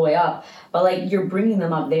infant all the way up. But you're bringing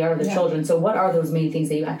them up. They are the children. So what are those main things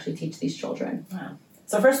that you actually teach these children? Wow.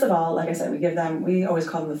 So first of all, like I said, we always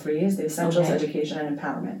call them the threes, the essentials, education, and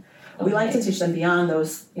empowerment. We like to teach them beyond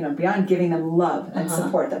those, beyond giving them love and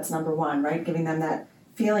support. That's number one, right? Giving them that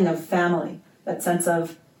feeling of family, that sense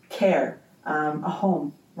of care, a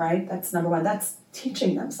home, right? That's number one. That's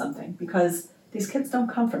teaching them something, because these kids don't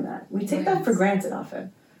come from that. We take that for granted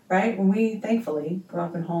often, right? When we, thankfully, grow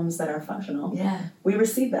up in homes that are functional, we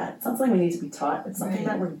receive that. It's not something we need to be taught. It's something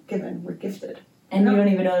that we're given, we're gifted. And you don't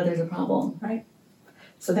even know that there's a problem. Right.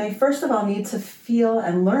 So they, first of all, need to feel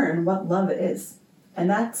and learn what love is. And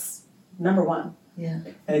that's number one. Yeah.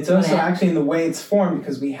 And it's also actually in the way it's formed,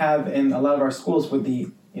 because we have in a lot of our schools with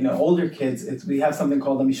the older kids, we have something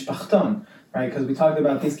called a mishpachton, right? Because we talked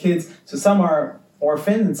about these kids. So some are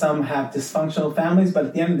orphaned and some have dysfunctional families, but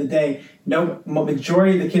at the end of the day,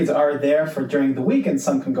 majority of the kids are there for during the week, and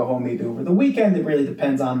some can go home maybe over the weekend. It really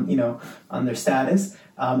depends on on their status.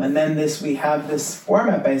 And then we have this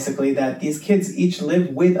format basically that these kids each live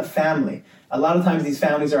with a family. A lot of times these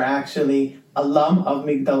families are actually alum of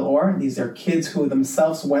Migdal Or. These are kids who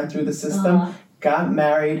themselves went through the system, got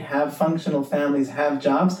married, have functional families, have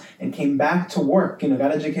jobs, and came back to work,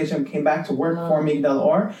 got education, came back to work for Migdal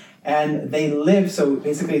Or. And they live, so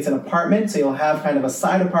basically it's an apartment, so you'll have kind of a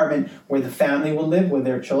side apartment where the family will live with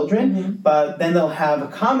their children, but then they'll have a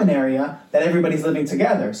common area that everybody's living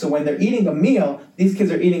together. So when they're eating a meal, these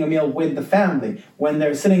kids are eating a meal with the family. When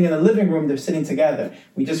they're sitting in the living room, they're sitting together.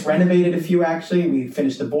 We just renovated a few, actually. We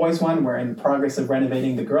finished the boys' one. We're in the progress of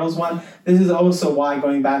renovating the girls' one. This is also why,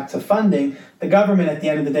 going back to funding, the government at the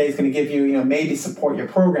end of the day is going to give you, maybe support your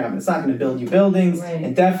program. It's not going to build you buildings. Right.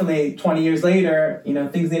 And definitely 20 years later,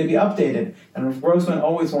 things need to be updated. And Rav Grossman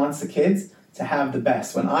always wants the kids to have the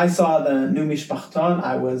best. When I saw the new mishpachton,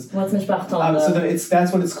 I was... What's mishpachton?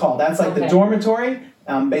 That's what it's called. That's like the dormitory.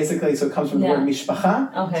 Basically, so it comes from the word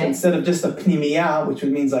mishpacha. Okay. So instead of just a pnimiya, which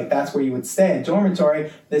means like that's where you would stay, a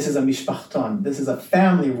dormitory, this is a mishpachton. This is a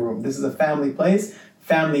family room. This is a family place.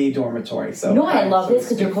 Family dormitory. So I love this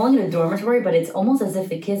because you're calling it a dormitory, but it's almost as if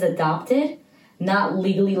the kids adopted, not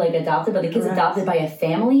legally adopted, but the kids adopted by a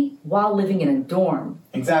family while living in a dorm.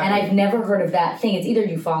 Exactly. And I've never heard of that thing. It's either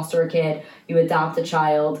you foster a kid, you adopt a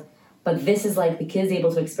child, but this is like the kid's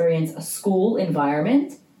able to experience a school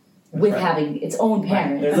environment with having its own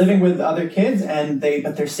parents. They're living with other kids,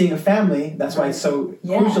 but they're seeing a family. That's why it's so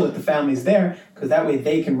crucial that the family's there, because that way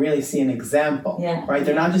they can really see an example. Yeah. Right?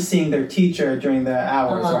 They're not just seeing their teacher during the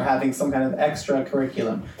hours or having some kind of extra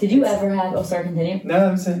curriculum. Did you ever have... Oh, sorry, continue. No,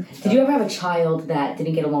 I'm saying... Did you ever have a child that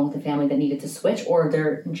didn't get along with the family that needed to switch, or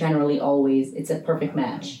they're generally always... It's a perfect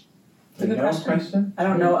match? It's a good question. I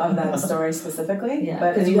don't know of that story specifically,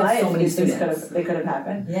 but because in you have life, so many these things students. they could have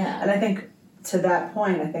happened. Yeah. And I think... To that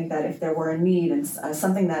point, I think that if there were a need and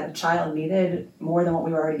something that a child needed more than what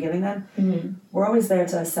we were already giving them, we're always there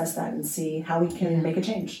to assess that and see how we can make a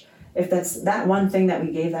change. If that's that one thing that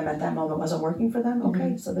we gave them at that moment wasn't working for them,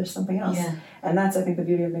 okay, so there's something else. Yeah. And that's, I think, the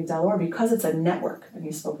beauty of Migdal Or, because it's a network, and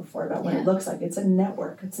you spoke before about what it looks like. It's a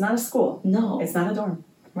network. It's not a school. No. It's not a dorm.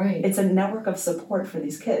 Right. It's a network of support for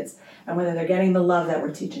these kids. And whether they're getting the love that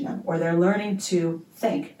we're teaching them, or they're learning to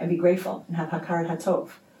think and be grateful and have hakarat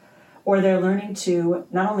hatov, or they're learning to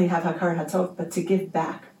not only have hakarat hatov, but to give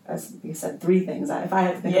back. As you said, 3 things. If I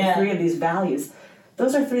had to think of 3 of these values,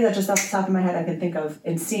 those are 3 that just off the top of my head I can think of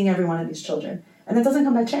in seeing every one of these children. And it doesn't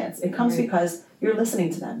come by chance. It comes because you're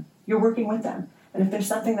listening to them. You're working with them. And if there's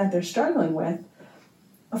something that they're struggling with,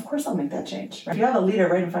 of course I'll make that change. If you have a leader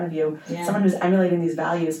right in front of you, someone who's emulating these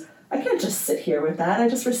values, I can't just sit here with that. I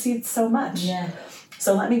just received so much. Yeah.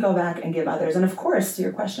 So let me go back and give others. And of course, to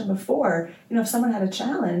your question before, if someone had a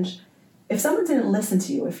challenge, if someone didn't listen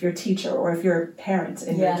to you, if you're a teacher or if you're a parent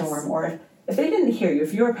in your dorm, or if they didn't hear you,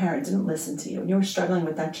 if your parent didn't listen to you and you were struggling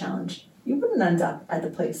with that challenge, you wouldn't end up at the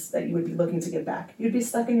place that you would be looking to give back. You'd be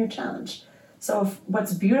stuck in your challenge. So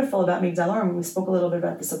what's beautiful about Migdal Or, and we spoke a little bit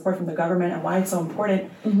about the support from the government and why it's so important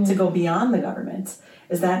to go beyond the government,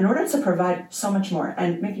 is that in order to provide so much more,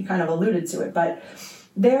 and Mickey kind of alluded to it, but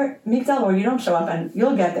Migdal Or, you don't show up and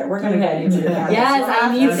you'll get there. We're going to get you to your parents. Yes,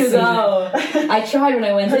 I need to go. I tried when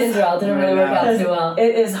I went to Israel. It didn't really work out too well.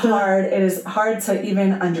 It is hard. It is hard to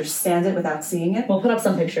even understand it without seeing it. We'll put up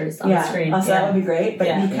some pictures on the screen. Also, that would be great.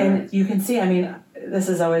 But you can see, this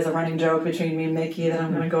is always a running joke between me and Mickey that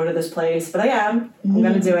I'm going to go to this place. But I am. I'm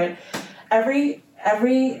going to do it. Every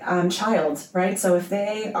child, right? So if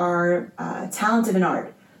they are talented in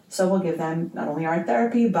art, so we'll give them not only art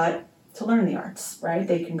therapy, but to learn the arts, right?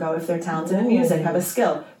 They can go, if they're talented in music, have a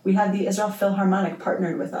skill. We have the Israel Philharmonic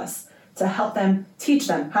partnered with us to help them, teach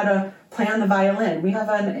them how to play on the violin. We have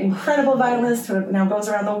an incredible violinist who now goes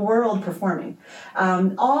around the world performing.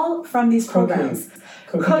 All from these programs.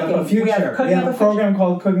 Cooking Up a Future. We have a program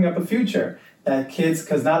called Cooking Up a Future. that kids,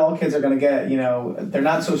 because not all kids are going to get, they're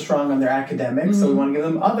not so strong on their academics, so we want to give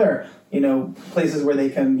them other, places where they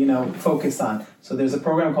can, focus on. So there's a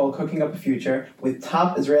program called Cooking Up a Future with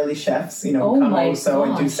top Israeli chefs, come also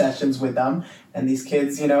and do sessions with them. And these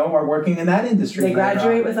kids, are working in that industry. They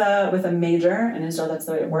graduate with a major in Israel. That's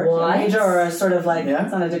the way it works. What? A major, or a sort of like,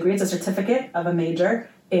 it's not a degree, it's a certificate of a major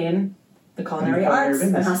in the culinary arts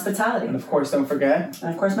and hospitality. And of course, don't forget.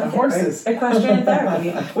 And of course, my horses. Equestrian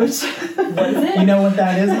therapy. Which what is it? You know what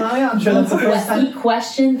that is, Maya? I'm sure that's the first time.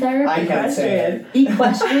 Equestrian therapy? I can't say it.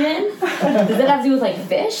 Equestrian? Does that have to do with like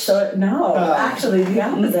fish? So, no, actually the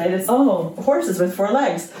opposite. It's horses with 4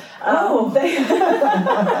 legs. That's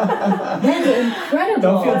incredible.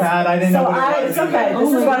 Don't feel bad. I didn't know what it was. It's okay.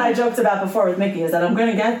 This is what I joked about before with Mickey, is that I'm going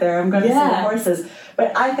to get there. I'm going to see the horses.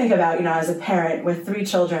 But I think about, as a parent with 3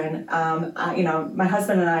 children, my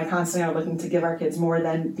husband and I constantly are looking to give our kids more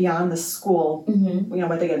than beyond the school,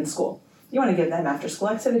 what they get in school. You want to give them after school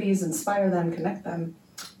activities, inspire them, connect them,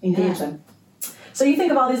 engage them. So you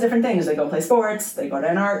think of all these different things. They go play sports, they go to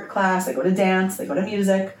an art class, they go to dance, they go to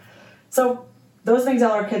music. So those things,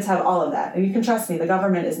 all our kids have all of that. And you can trust me, the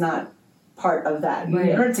government is not part of that. Right.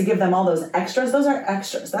 In order to give them all those extras are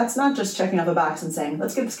extras. That's not just checking off a box and saying,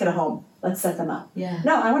 let's give this kid a home. Let's set them up. Yeah.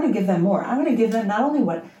 No, I want to give them more. I want to give them not only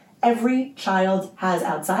what every child has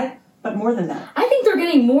outside, but more than that. I think they're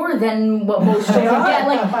getting more than what most children get.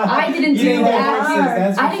 Like, I didn't do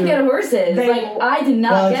that. I didn't get horses. I did not get that.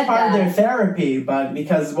 Well, it's part of their therapy, but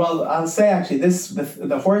because, I'll say actually,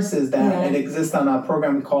 the horses that it exists on a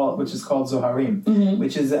program which is called Zoharim,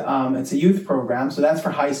 which is, it's a youth program, so that's for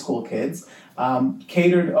high school kids.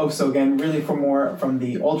 Catered also again really for more from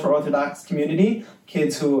the ultra-Orthodox community,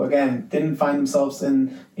 kids who again didn't find themselves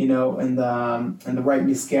in the right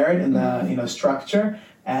miscarriage, in the structure.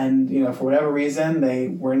 And, for whatever reason, they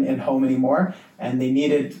weren't at home anymore, and they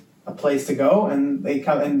needed a place to go, and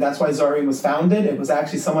and that's why Zoharim was founded. It was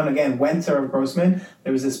actually someone, again, went to Rav Grossman.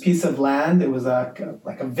 There was this piece of land. It was like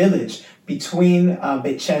a village between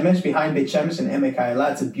Beit Shemesh, behind Beit Shemesh and Emek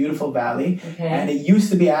Hayla. It's a beautiful valley. Okay. And it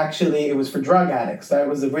used to be it was for drug addicts. That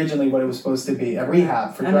was originally what it was supposed to be, a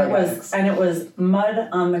rehab for drug addicts. And it was mud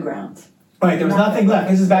on the ground. Right, there was nothing left.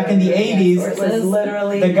 This is back in the 80s. It was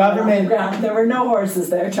literally the government. There were no horses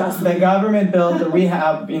there, trust me. The government built a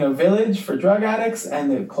rehab, village for drug addicts,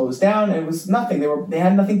 and it closed down. It was nothing. They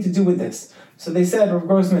had nothing to do with this. So they said, Rav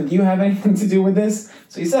Grossman, do you have anything to do with this?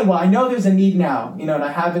 So he said, well, I know there's a need now, and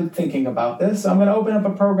I have been thinking about this. So I'm going to open up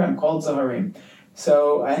a program called Zoharim.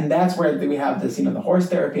 So, and that's where we have this, the horse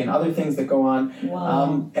therapy and other things that go on.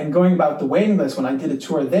 Wow. And going about the waiting list, when I did a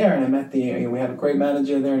tour there, and I met we have a great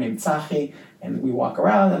manager there named Tzachi, and we walk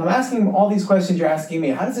around, and I'm asking him all these questions you're asking me.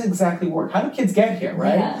 How does it exactly work? How do kids get here,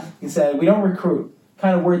 right? Yeah. He said, we don't recruit.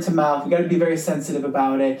 Kind of word to mouth. We got to be very sensitive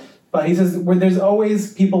about it. But he says, there's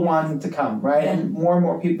always people wanting to come, right? Yeah. And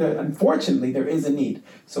more people, unfortunately, there is a need.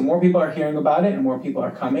 So more people are hearing about it, and more people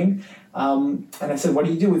are coming. And I said, what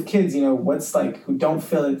do you do with kids, what's who don't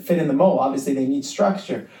fit in the mold? Obviously, they need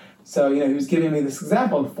structure. So, he was giving me this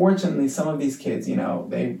example. Unfortunately, some of these kids,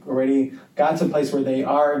 they already got to a place where they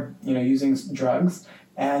are, using drugs.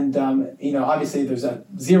 And, obviously there's a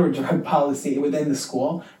zero drug policy within the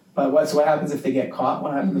school. But what happens if they get caught?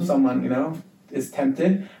 What happens if someone, is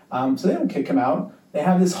tempted? So they don't kick him out. They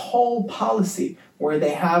have this whole policy where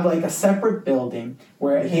they have a separate building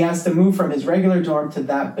where he has to move from his regular dorm to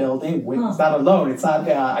that building. It's not alone. It's not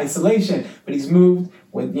isolation, but he's moved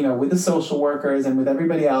with the social workers and with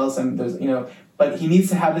everybody else. And there's but he needs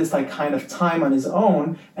to have this kind of time on his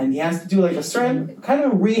own, and he has to do a certain kind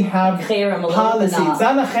of rehab policy. It's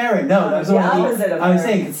not a cherem. No, that's what I was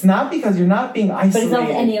saying. It's not because you're not being isolated. But it's not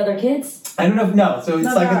with any other kids? I don't know. No, so it's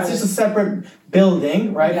it's just a separate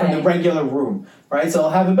building, right, from the regular room, right? So I'll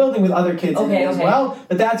have a building with other kids in it as well,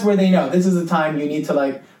 but that's where they know this is the time you need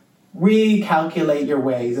to recalculate your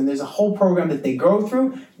ways, and there's a whole program that they go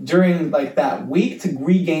through during that week to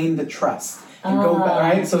regain the trust. And go back,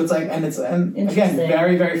 right? So it's and again,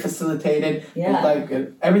 very, very facilitated. Yeah.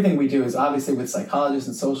 Everything we do is obviously with psychologists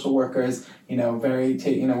and social workers, we're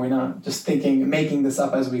not just making this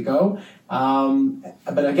up as we go.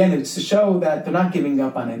 But again, it's to show that they're not giving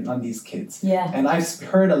up on these kids. Yeah. And I've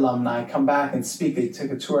heard alumni come back and speak. They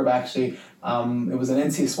took a tour of actually, it was an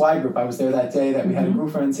NCSY group. I was there that day that we had a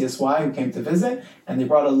group from NCSY who came to visit, and they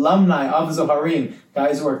brought alumni of Zoharim,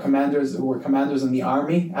 guys who were commanders in the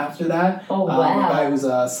army after that. Oh, wow. A guy who's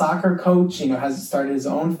a soccer coach, has started his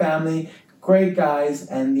own family. Great guys.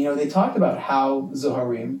 And, they talked about how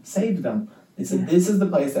Zoharim saved them. They said, this is the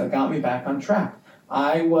place that got me back on track.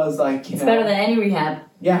 I was it's better than any rehab.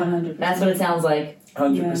 Yeah. 100%. That's what it sounds like.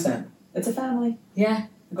 100%. Yeah. It's a family. Yeah.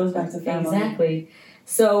 It goes back to family. Exactly.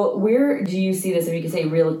 So where do you see this, if you could say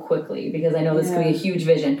real quickly, because I know this could be a huge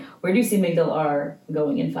vision, where do you see Migdal Or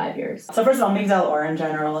going in 5 years? So first of all, Migdal Or in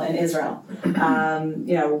general in Israel,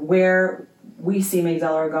 where we see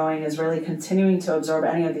Migdal Or going is really continuing to absorb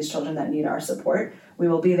any of these children that need our support. We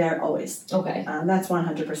will be there always. Okay. That's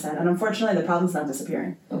 100%. And unfortunately, the problem's not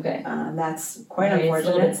disappearing. Okay. That's quite unfortunate. It's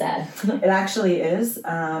a little bit sad. It actually is.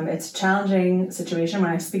 It's a challenging situation. When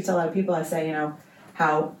I speak to a lot of people, I say,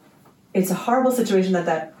 how it's a horrible situation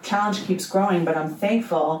that challenge keeps growing, but I'm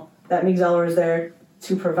thankful that Migdal Or is there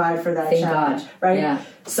to provide for that challenge, right? Yeah.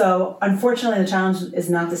 So unfortunately, the challenge is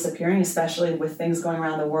not disappearing, especially with things going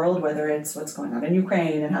around the world, whether it's what's going on in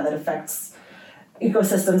Ukraine and how that affects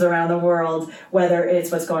ecosystems around the world, whether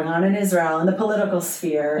it's what's going on in Israel and the political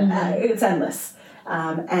sphere. It's endless.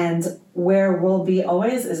 And where we'll be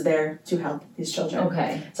always is there to help these children.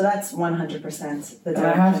 Okay. So that's 100% the direction. And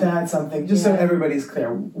I have to add something, just so everybody's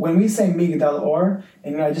clear. When we say Migdal Or,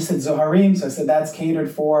 and I just said Zoharim, so I said that's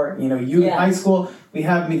catered for, youth, high school. We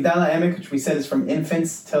have Migdal Emek, which we said is from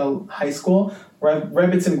infants till high school.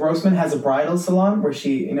 Rebbitzin Grossman has a bridal salon where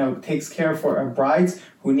she, takes care for brides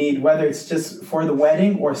who need, whether it's just for the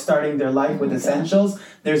wedding or starting their life with essentials.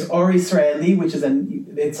 There's Or Israeli, which is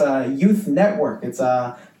a youth network. It's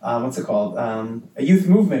a youth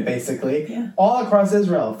movement, basically, all across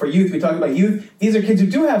Israel. For youth, we talk about youth. These are kids who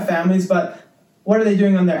do have families, but what are they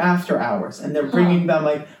doing on their after hours? And they're bringing them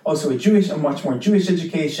a much more Jewish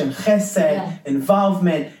education, chesed,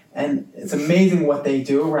 involvement. And it's amazing what they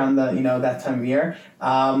do around that time of year.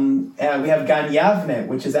 And we have Gan Yavne,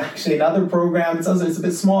 which is actually another program. It's a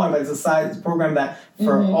bit smaller, but it's a program that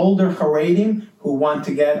for older Haredim who want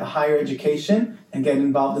to get a higher education and get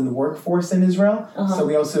involved in the workforce in Israel.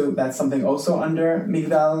 So that's something also under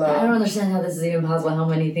Migdal. I don't understand how this is even possible. How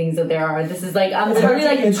many things that there are. This is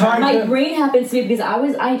my brain happens to me because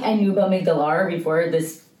I knew about Migdal Or before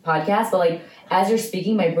this podcast, but as you're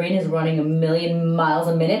speaking, my brain is running 1,000,000 miles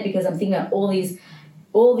a minute because I'm thinking about all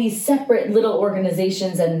these separate little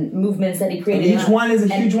organizations and movements that he created. And each one is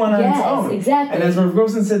a huge one on its own. Exactly. And as Rav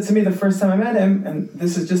Grossman said to me the first time I met him, and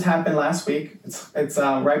this has just happened last week, it's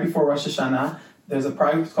right before Rosh Hashanah, there's a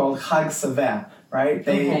project called Chag Saveh, right?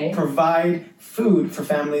 They provide food for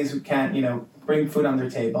families who can't, bring food on their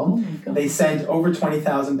table. They sent over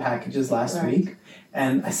 20,000 packages last week.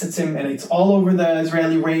 And I said to him, and it's all over the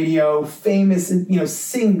Israeli radio, famous,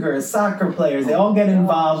 singers, soccer players, they all get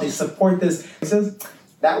involved, they support this. He says,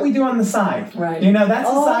 that we do on the side. Right. That's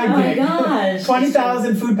a side gig. Oh my gosh.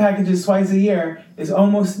 20,000 food packages twice a year is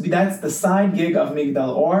that's the side gig of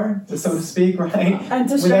Migdal Or, so to speak, right? And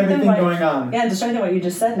to with everything going on. Yeah, and to strengthen what you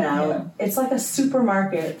just said now, it's like a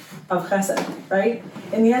supermarket of chesed, right?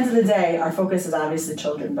 In the end of the day, our focus is obviously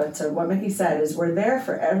children, but what Mickey said is we're there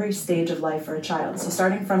for every stage of life for a child. So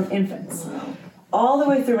starting from infants, all the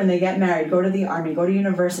way through when they get married, go to the army, go to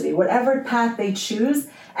university, whatever path they choose,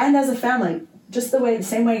 and as a family, just the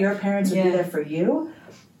same way your parents would be there for you,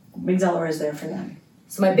 Migdal Or is there for them.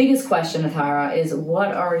 So my biggest question, Atara, is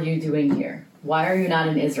what are you doing here? Why are you not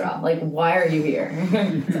in Israel? Why are you here?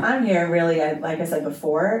 So I'm here really, like I said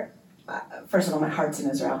before, first of all, my heart's in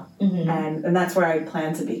Israel. And that's where I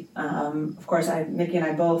plan to be. Of course, Nikki and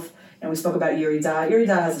I both, we spoke about Yeridah.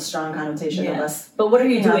 Yeridah has a strong connotation of us. But what are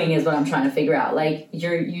you doing is what I'm trying to figure out.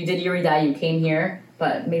 You did Yeridah, you came here,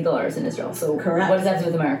 but Migdal Or is in Israel. So correct. What does that have to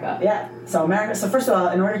do with America? Yeah. So first of all,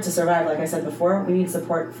 in order to survive, like I said before, we need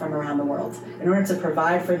support from around the world. In order to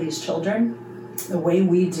provide for these children the way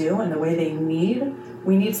we do and the way they need,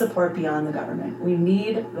 we need support beyond the government. We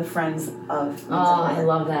need the friends of Migdal Or. I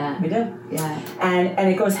love that. We do. Yeah. And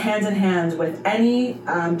it goes hand in hand with any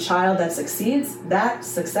child that succeeds. That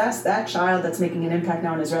success, that child that's making an impact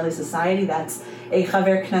now in Israeli society, that's a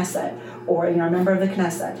Chaver Knesset, or a member of the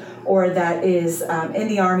Knesset, or that is in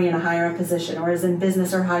the army in a higher up position, or is in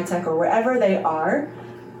business or high tech, or wherever they are,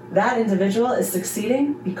 that individual is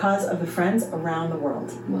succeeding because of the friends around the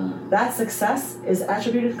world. Wow. That success is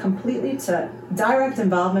attributed completely to direct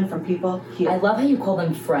involvement from people here. I love how you call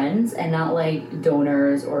them friends and not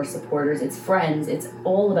donors or supporters. It's friends. It's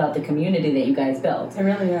all about the community that you guys built. It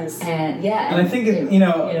really is. And and I think,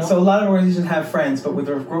 so a lot of organizations have friends, but with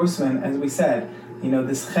Rav Grossman, as we said,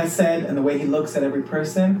 this chesed and the way he looks at every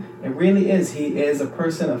person, it really is. He is a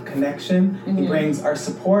person of connection. He brings our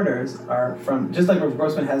supporters are from, just like Rav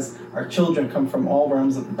Grossman has, our children come from all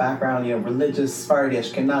realms of the background, religious, Sephardi,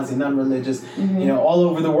 Ashkenazi, non-religious, all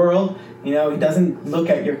over the world. He doesn't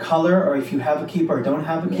look at your color or if you have a kippah or don't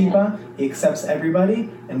have a kippah. He accepts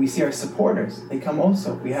everybody, and we see our supporters. They come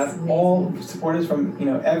also. We have all supporters from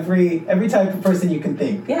every type of person you can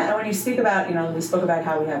think. Yeah, and when you speak about we spoke about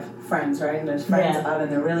how we have friends, right? And there's friends of,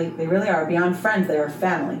 and they really are beyond friends. They are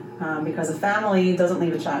family, because a family doesn't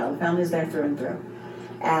leave a child. A family is there through and through,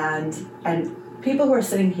 and people who are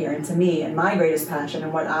sitting here, and to me, and my greatest passion,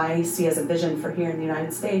 and what I see as a vision for here in the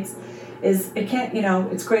United States, is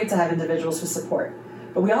it's great to have individuals who support,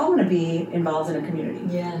 but we all want to be involved in a community.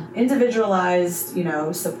 Yeah. Individualized,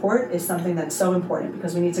 support is something that's so important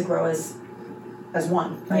because we need to grow as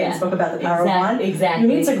one. Right? Yeah. I spoke about the power of one. Exactly.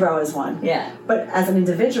 You need to grow as one. Yeah. But as an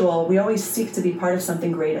individual, we always seek to be part of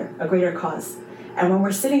something greater, a greater cause. And when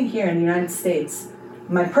we're sitting here in the United States,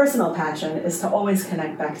 my personal passion is to always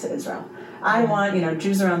connect back to Israel. I want,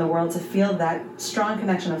 Jews around the world to feel that strong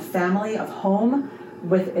connection of family, of home,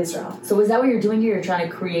 with Israel. So is that what you're doing here? You're trying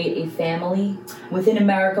to create a family within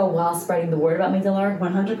America while spreading the word about Migdal Har?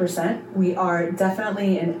 100%. We are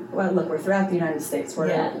definitely we're throughout the United States. We're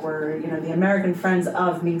the American friends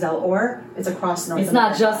of Migdal Har. It's across North America. It's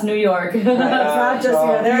not just New York. It's not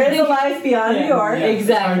just, there is a life beyond New York. Yeah,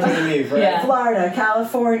 exactly. It's hard to believe, right? Yeah. Florida,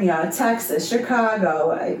 California, Texas,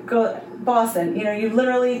 Chicago, Boston. You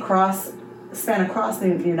literally span across the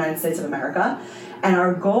United States of America. And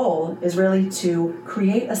our goal is really to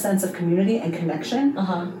create a sense of community and connection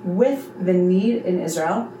with the need in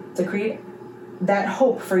Israel to create that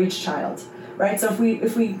hope for each child, right? So if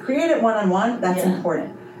we create it one-on-one, that's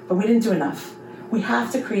important. But we didn't do enough. We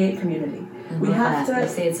have to create community. We have to. I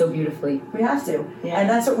say it so beautifully. We have to. Yeah. And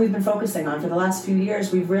that's what we've been focusing on for the last few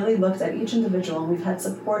years. We've really looked at each individual, and we've had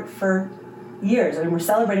support for years. I mean, we're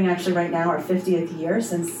celebrating actually right now our 50th year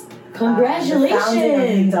since... Congratulations! The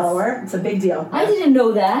founding of Migdal Har. It's a big deal. I didn't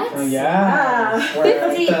know that. Oh, yeah.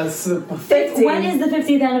 50. When is the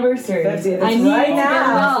 50th anniversary? 50th. I need right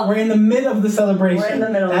now. We're in the middle of the celebration. We're in the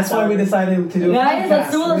middle. That's why we decided to do a podcast.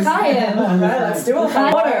 Let's do l'chaim. Right, let's do a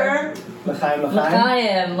water.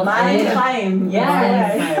 L'chaim. L'chaim.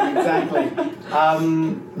 Yes. Exactly.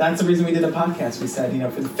 That's the reason we did a podcast. We said,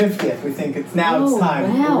 for the 50th, we think it's time.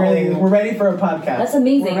 Wow. We're ready for a podcast. That's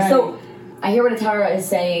amazing. So I hear what Atara is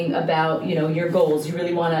saying about, your goals. You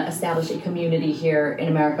really want to establish a community here in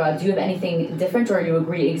America. Do you have anything different, or do you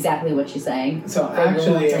agree exactly what she's saying? So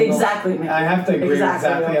actually... Exactly. I have to agree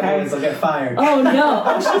exactly okay? Otherwise I'll get fired. Oh, no.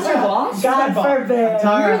 Oh, she's your boss? God forbid.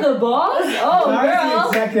 You're the boss? Oh, Tara's the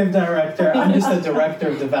executive director. I'm just the director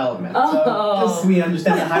of development. So just we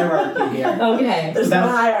understand the hierarchy here. Okay. There's no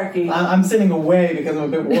hierarchy. I'm sitting away because I'm a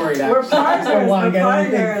bit worried. We're partners. I don't want to get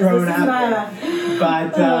anything thrown out there.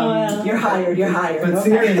 But... You're hired. But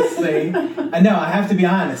seriously, I have to be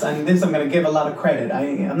honest. I'm going to give a lot of credit.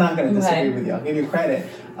 I'm not going to disagree with you. I'll give you credit.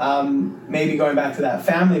 Maybe going back to that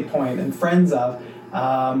family point and friends of,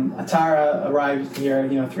 Atara arrived here,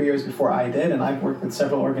 3 years before I did, and I've worked with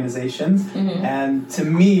several organizations. Mm-hmm. And to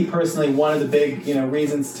me personally, one of the big,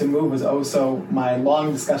 reasons to move was also my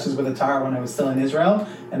long discussions with Atara when I was still in Israel,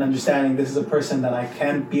 and understanding this is a person that I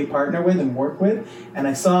can be a partner with and work with. And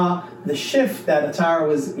I saw the shift that Atara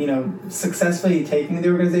was, successfully taking in the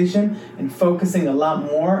organization and focusing a lot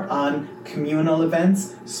more on communal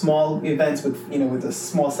events, small events with a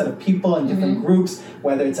small set of people and different groups,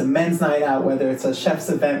 whether it's a men's night out, whether it's a chef's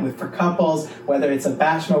event for couples, whether it's a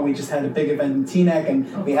bashma. We just had a big event in Teaneck,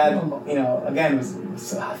 and we had, again, it was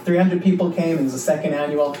 300 people came. It was the second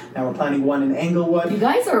annual. Now we're planning one in Englewood. You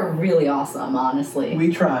guys are really awesome, honestly.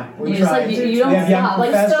 We try. You don't stop.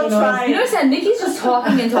 Like, still trying. You understand? Mickey's just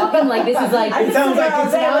talking and talking like this is like... It sounds like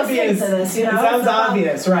it's obvious. It sounds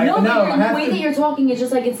obvious, right? No, the way that you're talking, it's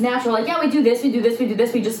just like it's natural. Like, we do this, we do this, we do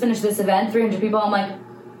this. We just finished this event, 300 people. I'm like,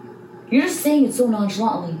 you're just saying it so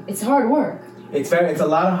nonchalantly. It's hard work. It's a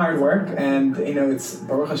lot of hard work, and it's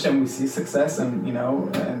Baruch Hashem, we see success, and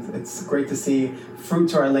and it's great to see fruit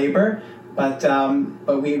to our labor. But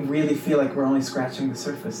we really feel like we're only scratching the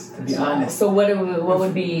surface, to be honest. So what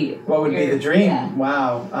would be the dream? Yeah.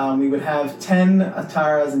 Wow. We would have 10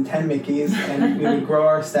 Ataras and 10 Mickeys, and we would grow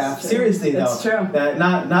our staff. Seriously, though. It's true. That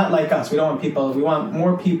not like us. We don't want people. We want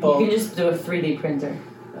more people. You can just do a 3D printer.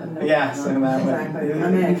 Yes, and that exactly.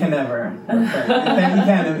 You can never. You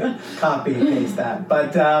can't copy and paste that.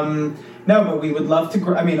 But no, but we would love to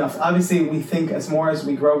grow. I mean, obviously, we think as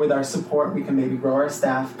we grow with our support, we can maybe grow our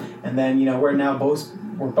staff, and then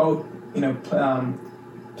we're both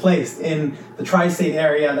placed in the tri-state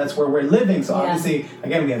area. That's where we're living. So obviously,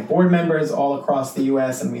 again, we have board members all across the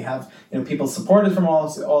U.S. and we have people supported from all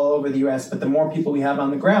over the U.S. But the more people we have on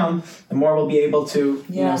the ground, the more we'll be able to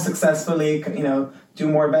successfully do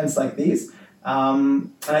more events like these.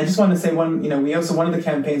 And I just want to say one of the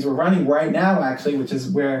campaigns we're running right now, actually, which is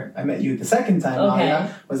where I met you the second time,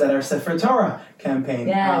 Malia, was at our Sefer Torah campaign.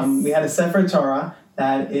 Yes. We had a Sefer Torah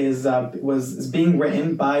that is being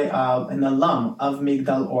written by an alum of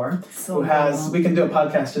Migdal Or, who has, we can do a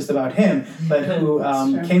podcast just about him, but who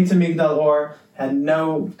came to Migdal Or,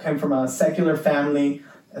 came from a secular family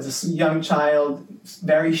as a young child,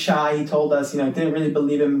 very shy. He told us, didn't really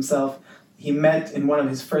believe in himself. He met in one of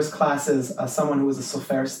his first classes someone who was a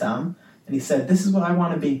Sofer Stam, and he said, "This is what I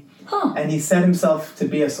want to be." And he set himself to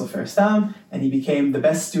be a Sofer Stam, and he became the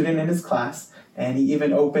best student in his class. And he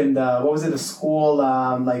even opened, a school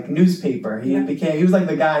newspaper. He was like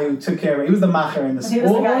the guy who took care of it. He was the macher in the school. He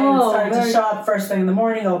was the guy who started to show up first thing in the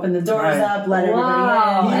morning, open the doors up, let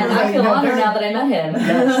everybody in. And I feel honored now that I met him.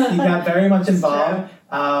 Yes, he got very much involved.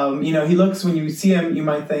 He looks, when you see him, you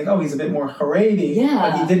might think, oh, he's a bit more Haredi. Yeah.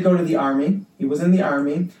 But he did go to the army. He was in the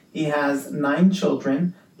army. He has 9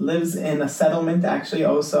 children. Lives in a settlement, actually,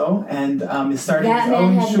 also. And is starting his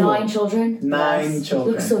own shul. That man had 9 children? 9 children.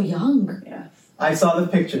 He looks so young. Yeah. I saw the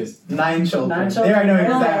pictures. 9 children. 9 children. There, I know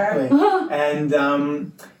exactly.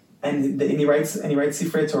 And he writes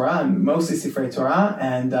Sifrei Torah, and mostly Sifrei Torah.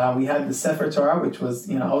 And we had the Sefer Torah, which was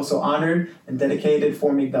also honored and dedicated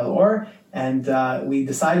for Migdal Or. And we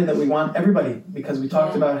decided that we want everybody, because we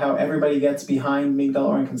talked about how everybody gets behind Migdal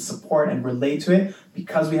Or and can support and relate to it,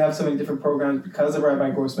 because we have so many different programs, because of Rabbi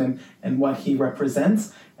Grossman and what he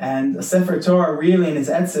represents. And a Sefer Torah, really, in its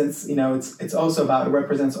essence, it's also about, it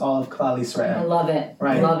represents all of Klal Yisrael. I love it.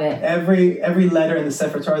 Right. I love it. Every letter in the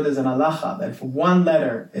Sefer Torah, there's an halacha that if one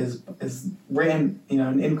letter is written,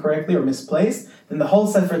 incorrectly or misplaced, then the whole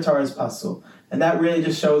Sefer Torah is pasul. And that really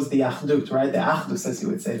just shows the achdut, right? The achdus, as you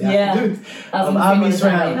would say, the achdut of Am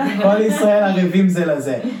Yisrael. Kol Yisrael arevim ze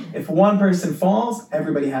lazeh. If one person falls,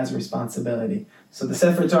 everybody has responsibility. So the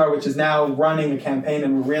Sefer Torah, which is now running a campaign,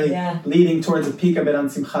 and we're really leading towards a peak of it on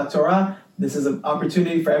Simchat Torah, this is an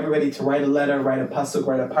opportunity for everybody to write a letter, write a pasuk,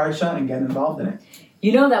 write a parsha, and get involved in it.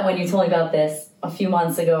 You know that when you told me about this a few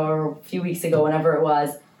months ago or a few weeks ago, whenever it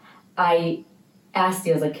was, I asked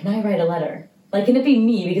you, I was like, can I write a letter? Like, can it be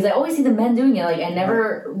me? Because I always see the men doing it. Like, I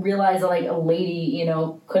never realized that, like, a lady,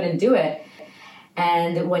 couldn't do it.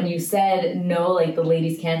 And when you said, no, like, the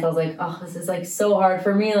ladies can't, I was like, oh, this is, like, so hard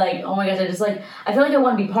for me. Like, oh, my gosh, I feel like I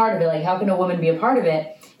want to be part of it. Like, how can a woman be a part of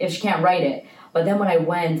it if she can't write it? But then when I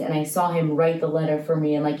went and I saw him write the letter for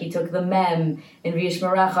me, and, like, he took the mem in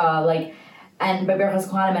V'yishmerecha, like, and Be'berachas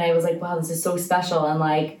Kohanim, and I was like, wow, this is so special. And,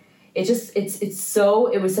 like, it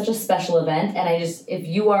was such a special event. And if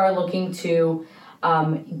you are looking to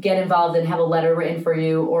get involved and have a letter written for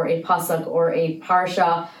you, or a pasuk, or a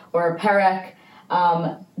parsha, or a perek,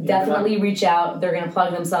 definitely reach out. They're going to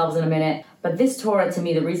plug themselves in a minute. But this Torah, to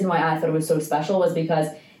me, the reason why I thought it was so special was because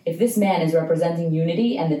if this man is representing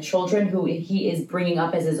unity, and the children who he is bringing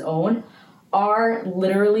up as his own are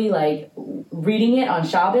literally, like, reading it on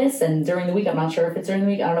Shabbos and during the week. I'm not sure if it's during the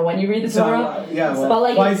week. I don't know when you read the Torah. But,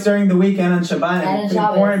 like, twice during the week and on Shabbat. And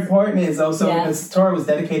more important is also because Torah was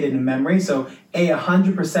dedicated in memory. So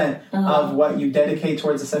 100% of what you dedicate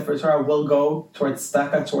towards the Sefer Torah will go towards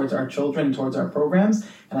tzedakah, towards our children, towards our programs.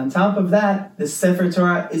 And on top of that, the Sefer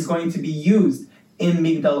Torah is going to be used in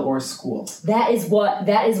Migdal Or schools. That is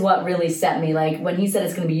what really set me. Like, when he said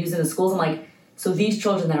it's going to be used in the schools, I'm like, so these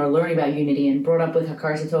children that are learning about unity and brought up with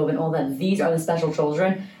Hakar Satov and all that, these are the special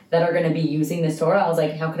children that are going to be using this Torah. I was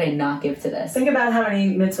like, how could I not give to this? Think about how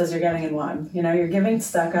many mitzvahs you're getting in one. You're giving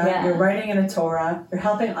tzedakah, you're writing in a Torah, you're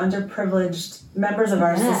helping underprivileged members of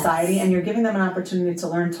our society, and you're giving them an opportunity to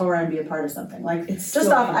learn Torah and be a part of something. Like, it's just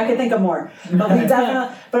off, I could think of more. But we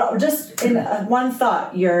definitely, but just in one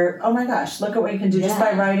thought, oh my gosh, look at what you can do just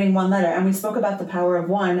by writing one letter. And we spoke about the power of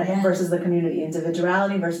one versus the community,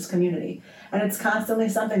 individuality versus community. And it's constantly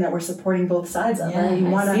something that we're supporting both sides of. Right?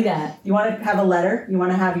 I see that. You want to have a letter, you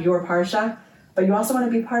want to have your parsha, but you also want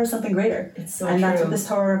to be part of something greater. It's so true. And that's what this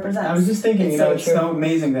Torah represents. I was just thinking, it's so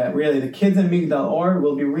amazing that really the kids in Migdal Or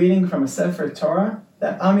will be reading from a Sefer Torah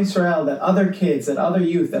that Am Yisrael, that other kids, that other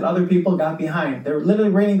youth, that other people got behind. They're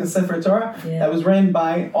literally reading the Sefer Torah that was written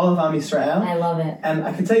by all of Am Yisrael. I love it. And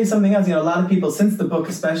I can tell you something else. A lot of people, since the book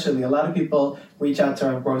especially, a lot of people reach out to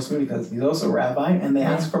Rav Grossman because he's also a rabbi, and they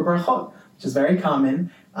ask for brachot, which is very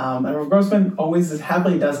common. And Rav Grossman always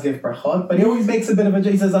happily does give brachot, but he always makes a bit of a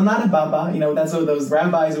joke. He says, I'm not a baba. That's what those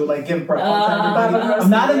rabbis who give brachot to everybody. I'm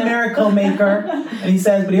not a miracle maker. And he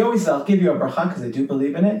says, but he always says, I'll give you a bracha because I do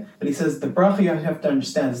believe in it. But he says, the bracha, you have to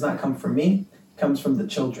understand, does not come from me. It comes from the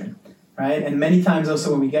children. Right? And many times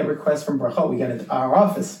also when we get requests from brachot, we get it at our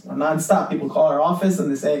office. Non-stop. People call our office and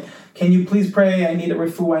they say, can you please pray? I need a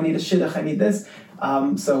refuah, I need a shidduch, I need this.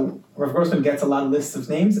 So Rav Grossman gets a lot of lists of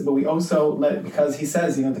names, but we also because he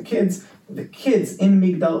says, the kids in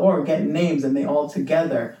Migdal Or get names, and they all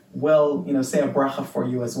together will, say a bracha for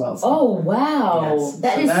you as well. So, oh, wow. yes.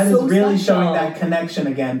 That so is that so is really special. showing that connection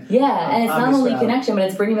again. Yeah, and it's not only Israel. connection, but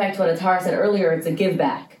it's bringing back to what Atara said earlier. It's a give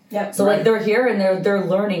back. Yep. So Right. like they're here and they're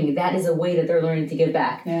learning. That is a way that they're learning to give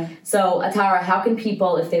back. Yeah. So Atara, how can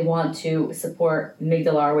people, if they want to support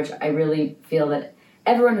Migdalar, which I really feel that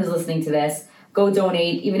everyone who's listening to this, go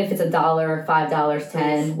donate, even if it's $1, $5,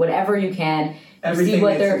 $10, whatever you can. Everything see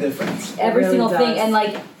what makes they're a difference. every really single thing, does. and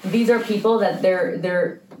like these are people that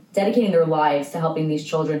they're dedicating their lives to helping these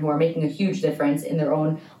children who are making a huge difference in their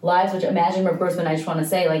own lives. Which imagine Rav Grossman, I just want to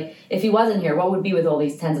say, like, if he wasn't here, what would be with all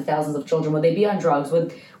these tens of thousands of children? Would they be on drugs?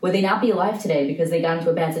 Would they not be alive today because they got into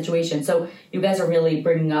a bad situation? So you guys are really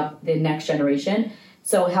bringing up the next generation.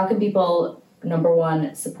 So how can people, number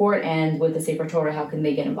one, support, and with the Sefer Torah, how can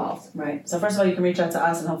they get involved? Right. So first of all, you can reach out to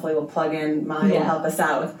us, and hopefully we'll plug in. Maya will help us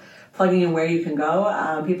out with plugging in where you can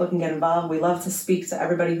go. People can get involved. We love to speak to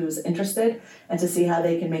everybody who's interested and to see how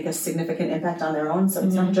they can make a significant impact on their own. So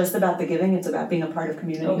it's not just about the giving, it's about being a part of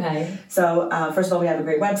community. Okay. So first of all, we have a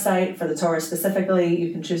great website for the Torah specifically.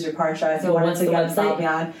 You can choose your parsha if you wanted to get involved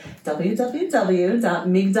beyond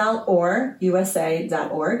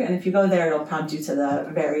www.migdalusa.org. And if you go there, it'll prompt you to the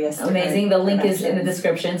various Amazing. The link is in the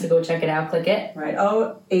description, so go check it out. Click it. Right.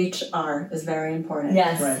 OHR is very important.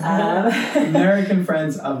 Yes. Right. American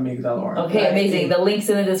Friends of Migdal Or. Okay, Right. amazing. The link's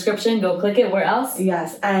in the description. Go click it. Where else?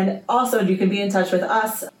 Yes, and also you can be in touch with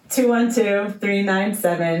us,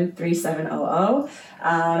 212-397-3700.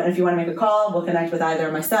 And if you want to make a call, we'll connect with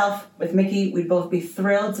either myself, with Mickey. We'd both be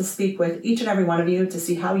thrilled to speak with each and every one of you to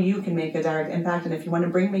see how you can make a direct impact. And if you want to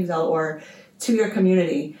bring Migdal Or to your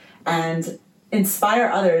community and inspire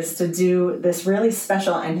others to do this really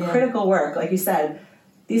special and critical work, like you said,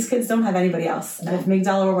 these kids don't have anybody else. And if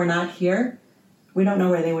Migdal Or were not here, we don't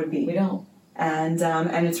know where they would be. We don't. And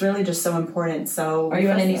it's really just so important. So Are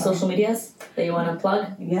you on any social medias that you want to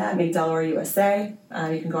plug? Yeah, Migdal Or USA.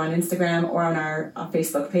 You can go on Instagram or on our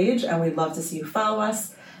Facebook page, and we'd love to see you follow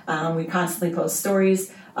us. We constantly post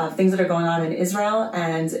stories of things that are going on in Israel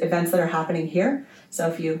and events that are happening here. So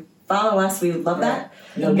if you follow us, we love that.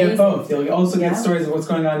 You'll get both. You'll also get stories of what's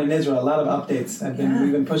going on in Israel. A lot of updates.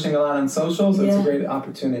 We've been pushing a lot on social, so it's a great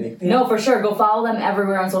opportunity. Yeah. No, for sure. Go follow them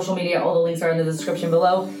everywhere on social media. All the links are in the description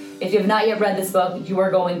below. If you have not yet read this book, you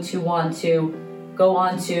are going to want to go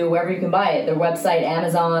on to wherever you can buy it. Their website,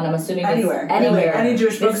 Amazon, I'm assuming Anywhere. Any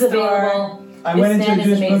Jewish bookstore. available. I went into a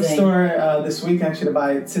Jewish bookstore this week actually to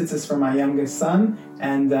buy tzitzis for my youngest son,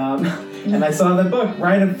 and I saw the book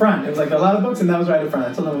right up front. It was like a lot of books, and that was right up front.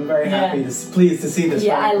 I told him I'm very happy, pleased to see this.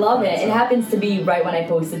 Yeah, right I love front, it. so. It happens to be right when I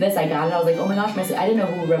posted this. I got it. I was like, oh my gosh, I didn't know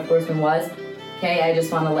who Rav Grossman was. Okay, I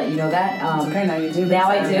just want to let you know that. Okay, now you do. Now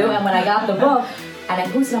I do. And when I got the book, and I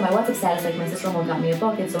posted on my WhatsApp status, like, my sister-in-law got me a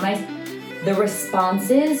book. It's so nice. The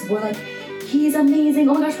responses were like, he's amazing.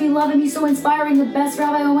 Oh my gosh, we love him. He's so inspiring. The best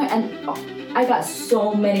rabbi. Oh my. And I got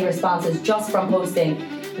so many responses just from posting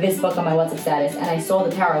this book on my WhatsApp status. And I saw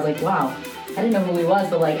the power. I was like, wow. I didn't know who he was,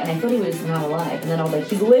 but and I thought he was not alive. And then I was like,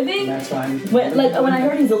 he's living? That's why. When I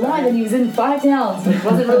heard he's alive and he was in 5 towns, which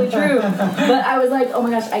wasn't really true. But I was like, oh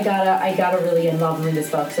my gosh, I gotta really get involved and read this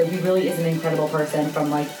book. So he really is an incredible person from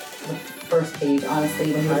the first page,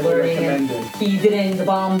 honestly, when he was learning and he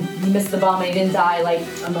missed the bomb and he didn't die.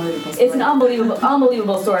 Unbelievable story. It's an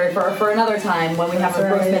unbelievable story for another time when we have a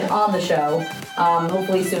Grossman on the show,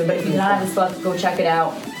 hopefully soon. But if you do not have this book, go check it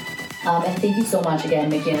out. And thank you so much again,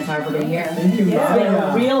 Mickey and Atara, for being here. Thank you, It's been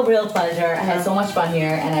a real pleasure. I had so much fun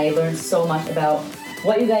here, and I learned so much about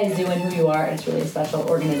what you guys do and who you are. It's really a special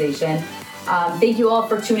organization. Thank you all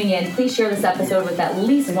for tuning in. Please share this episode with at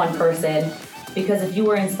least one person, because if you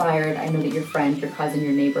were inspired, I know that your friend, your cousin,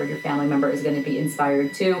 your neighbor, your family member is going to be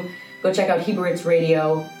inspired too. Go check out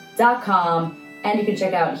HebrewHitsRadio.com, and you can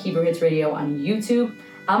check out Hebrew Hits Radio on YouTube.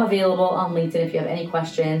 I'm available on LinkedIn if you have any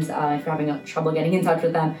questions. If you're having trouble getting in touch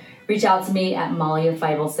with them, reach out to me at Malia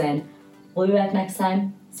Feivelson. We'll be back next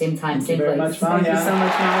time. Same time, same place. Thank you very much, Malia. Thank you so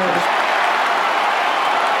much, Malia.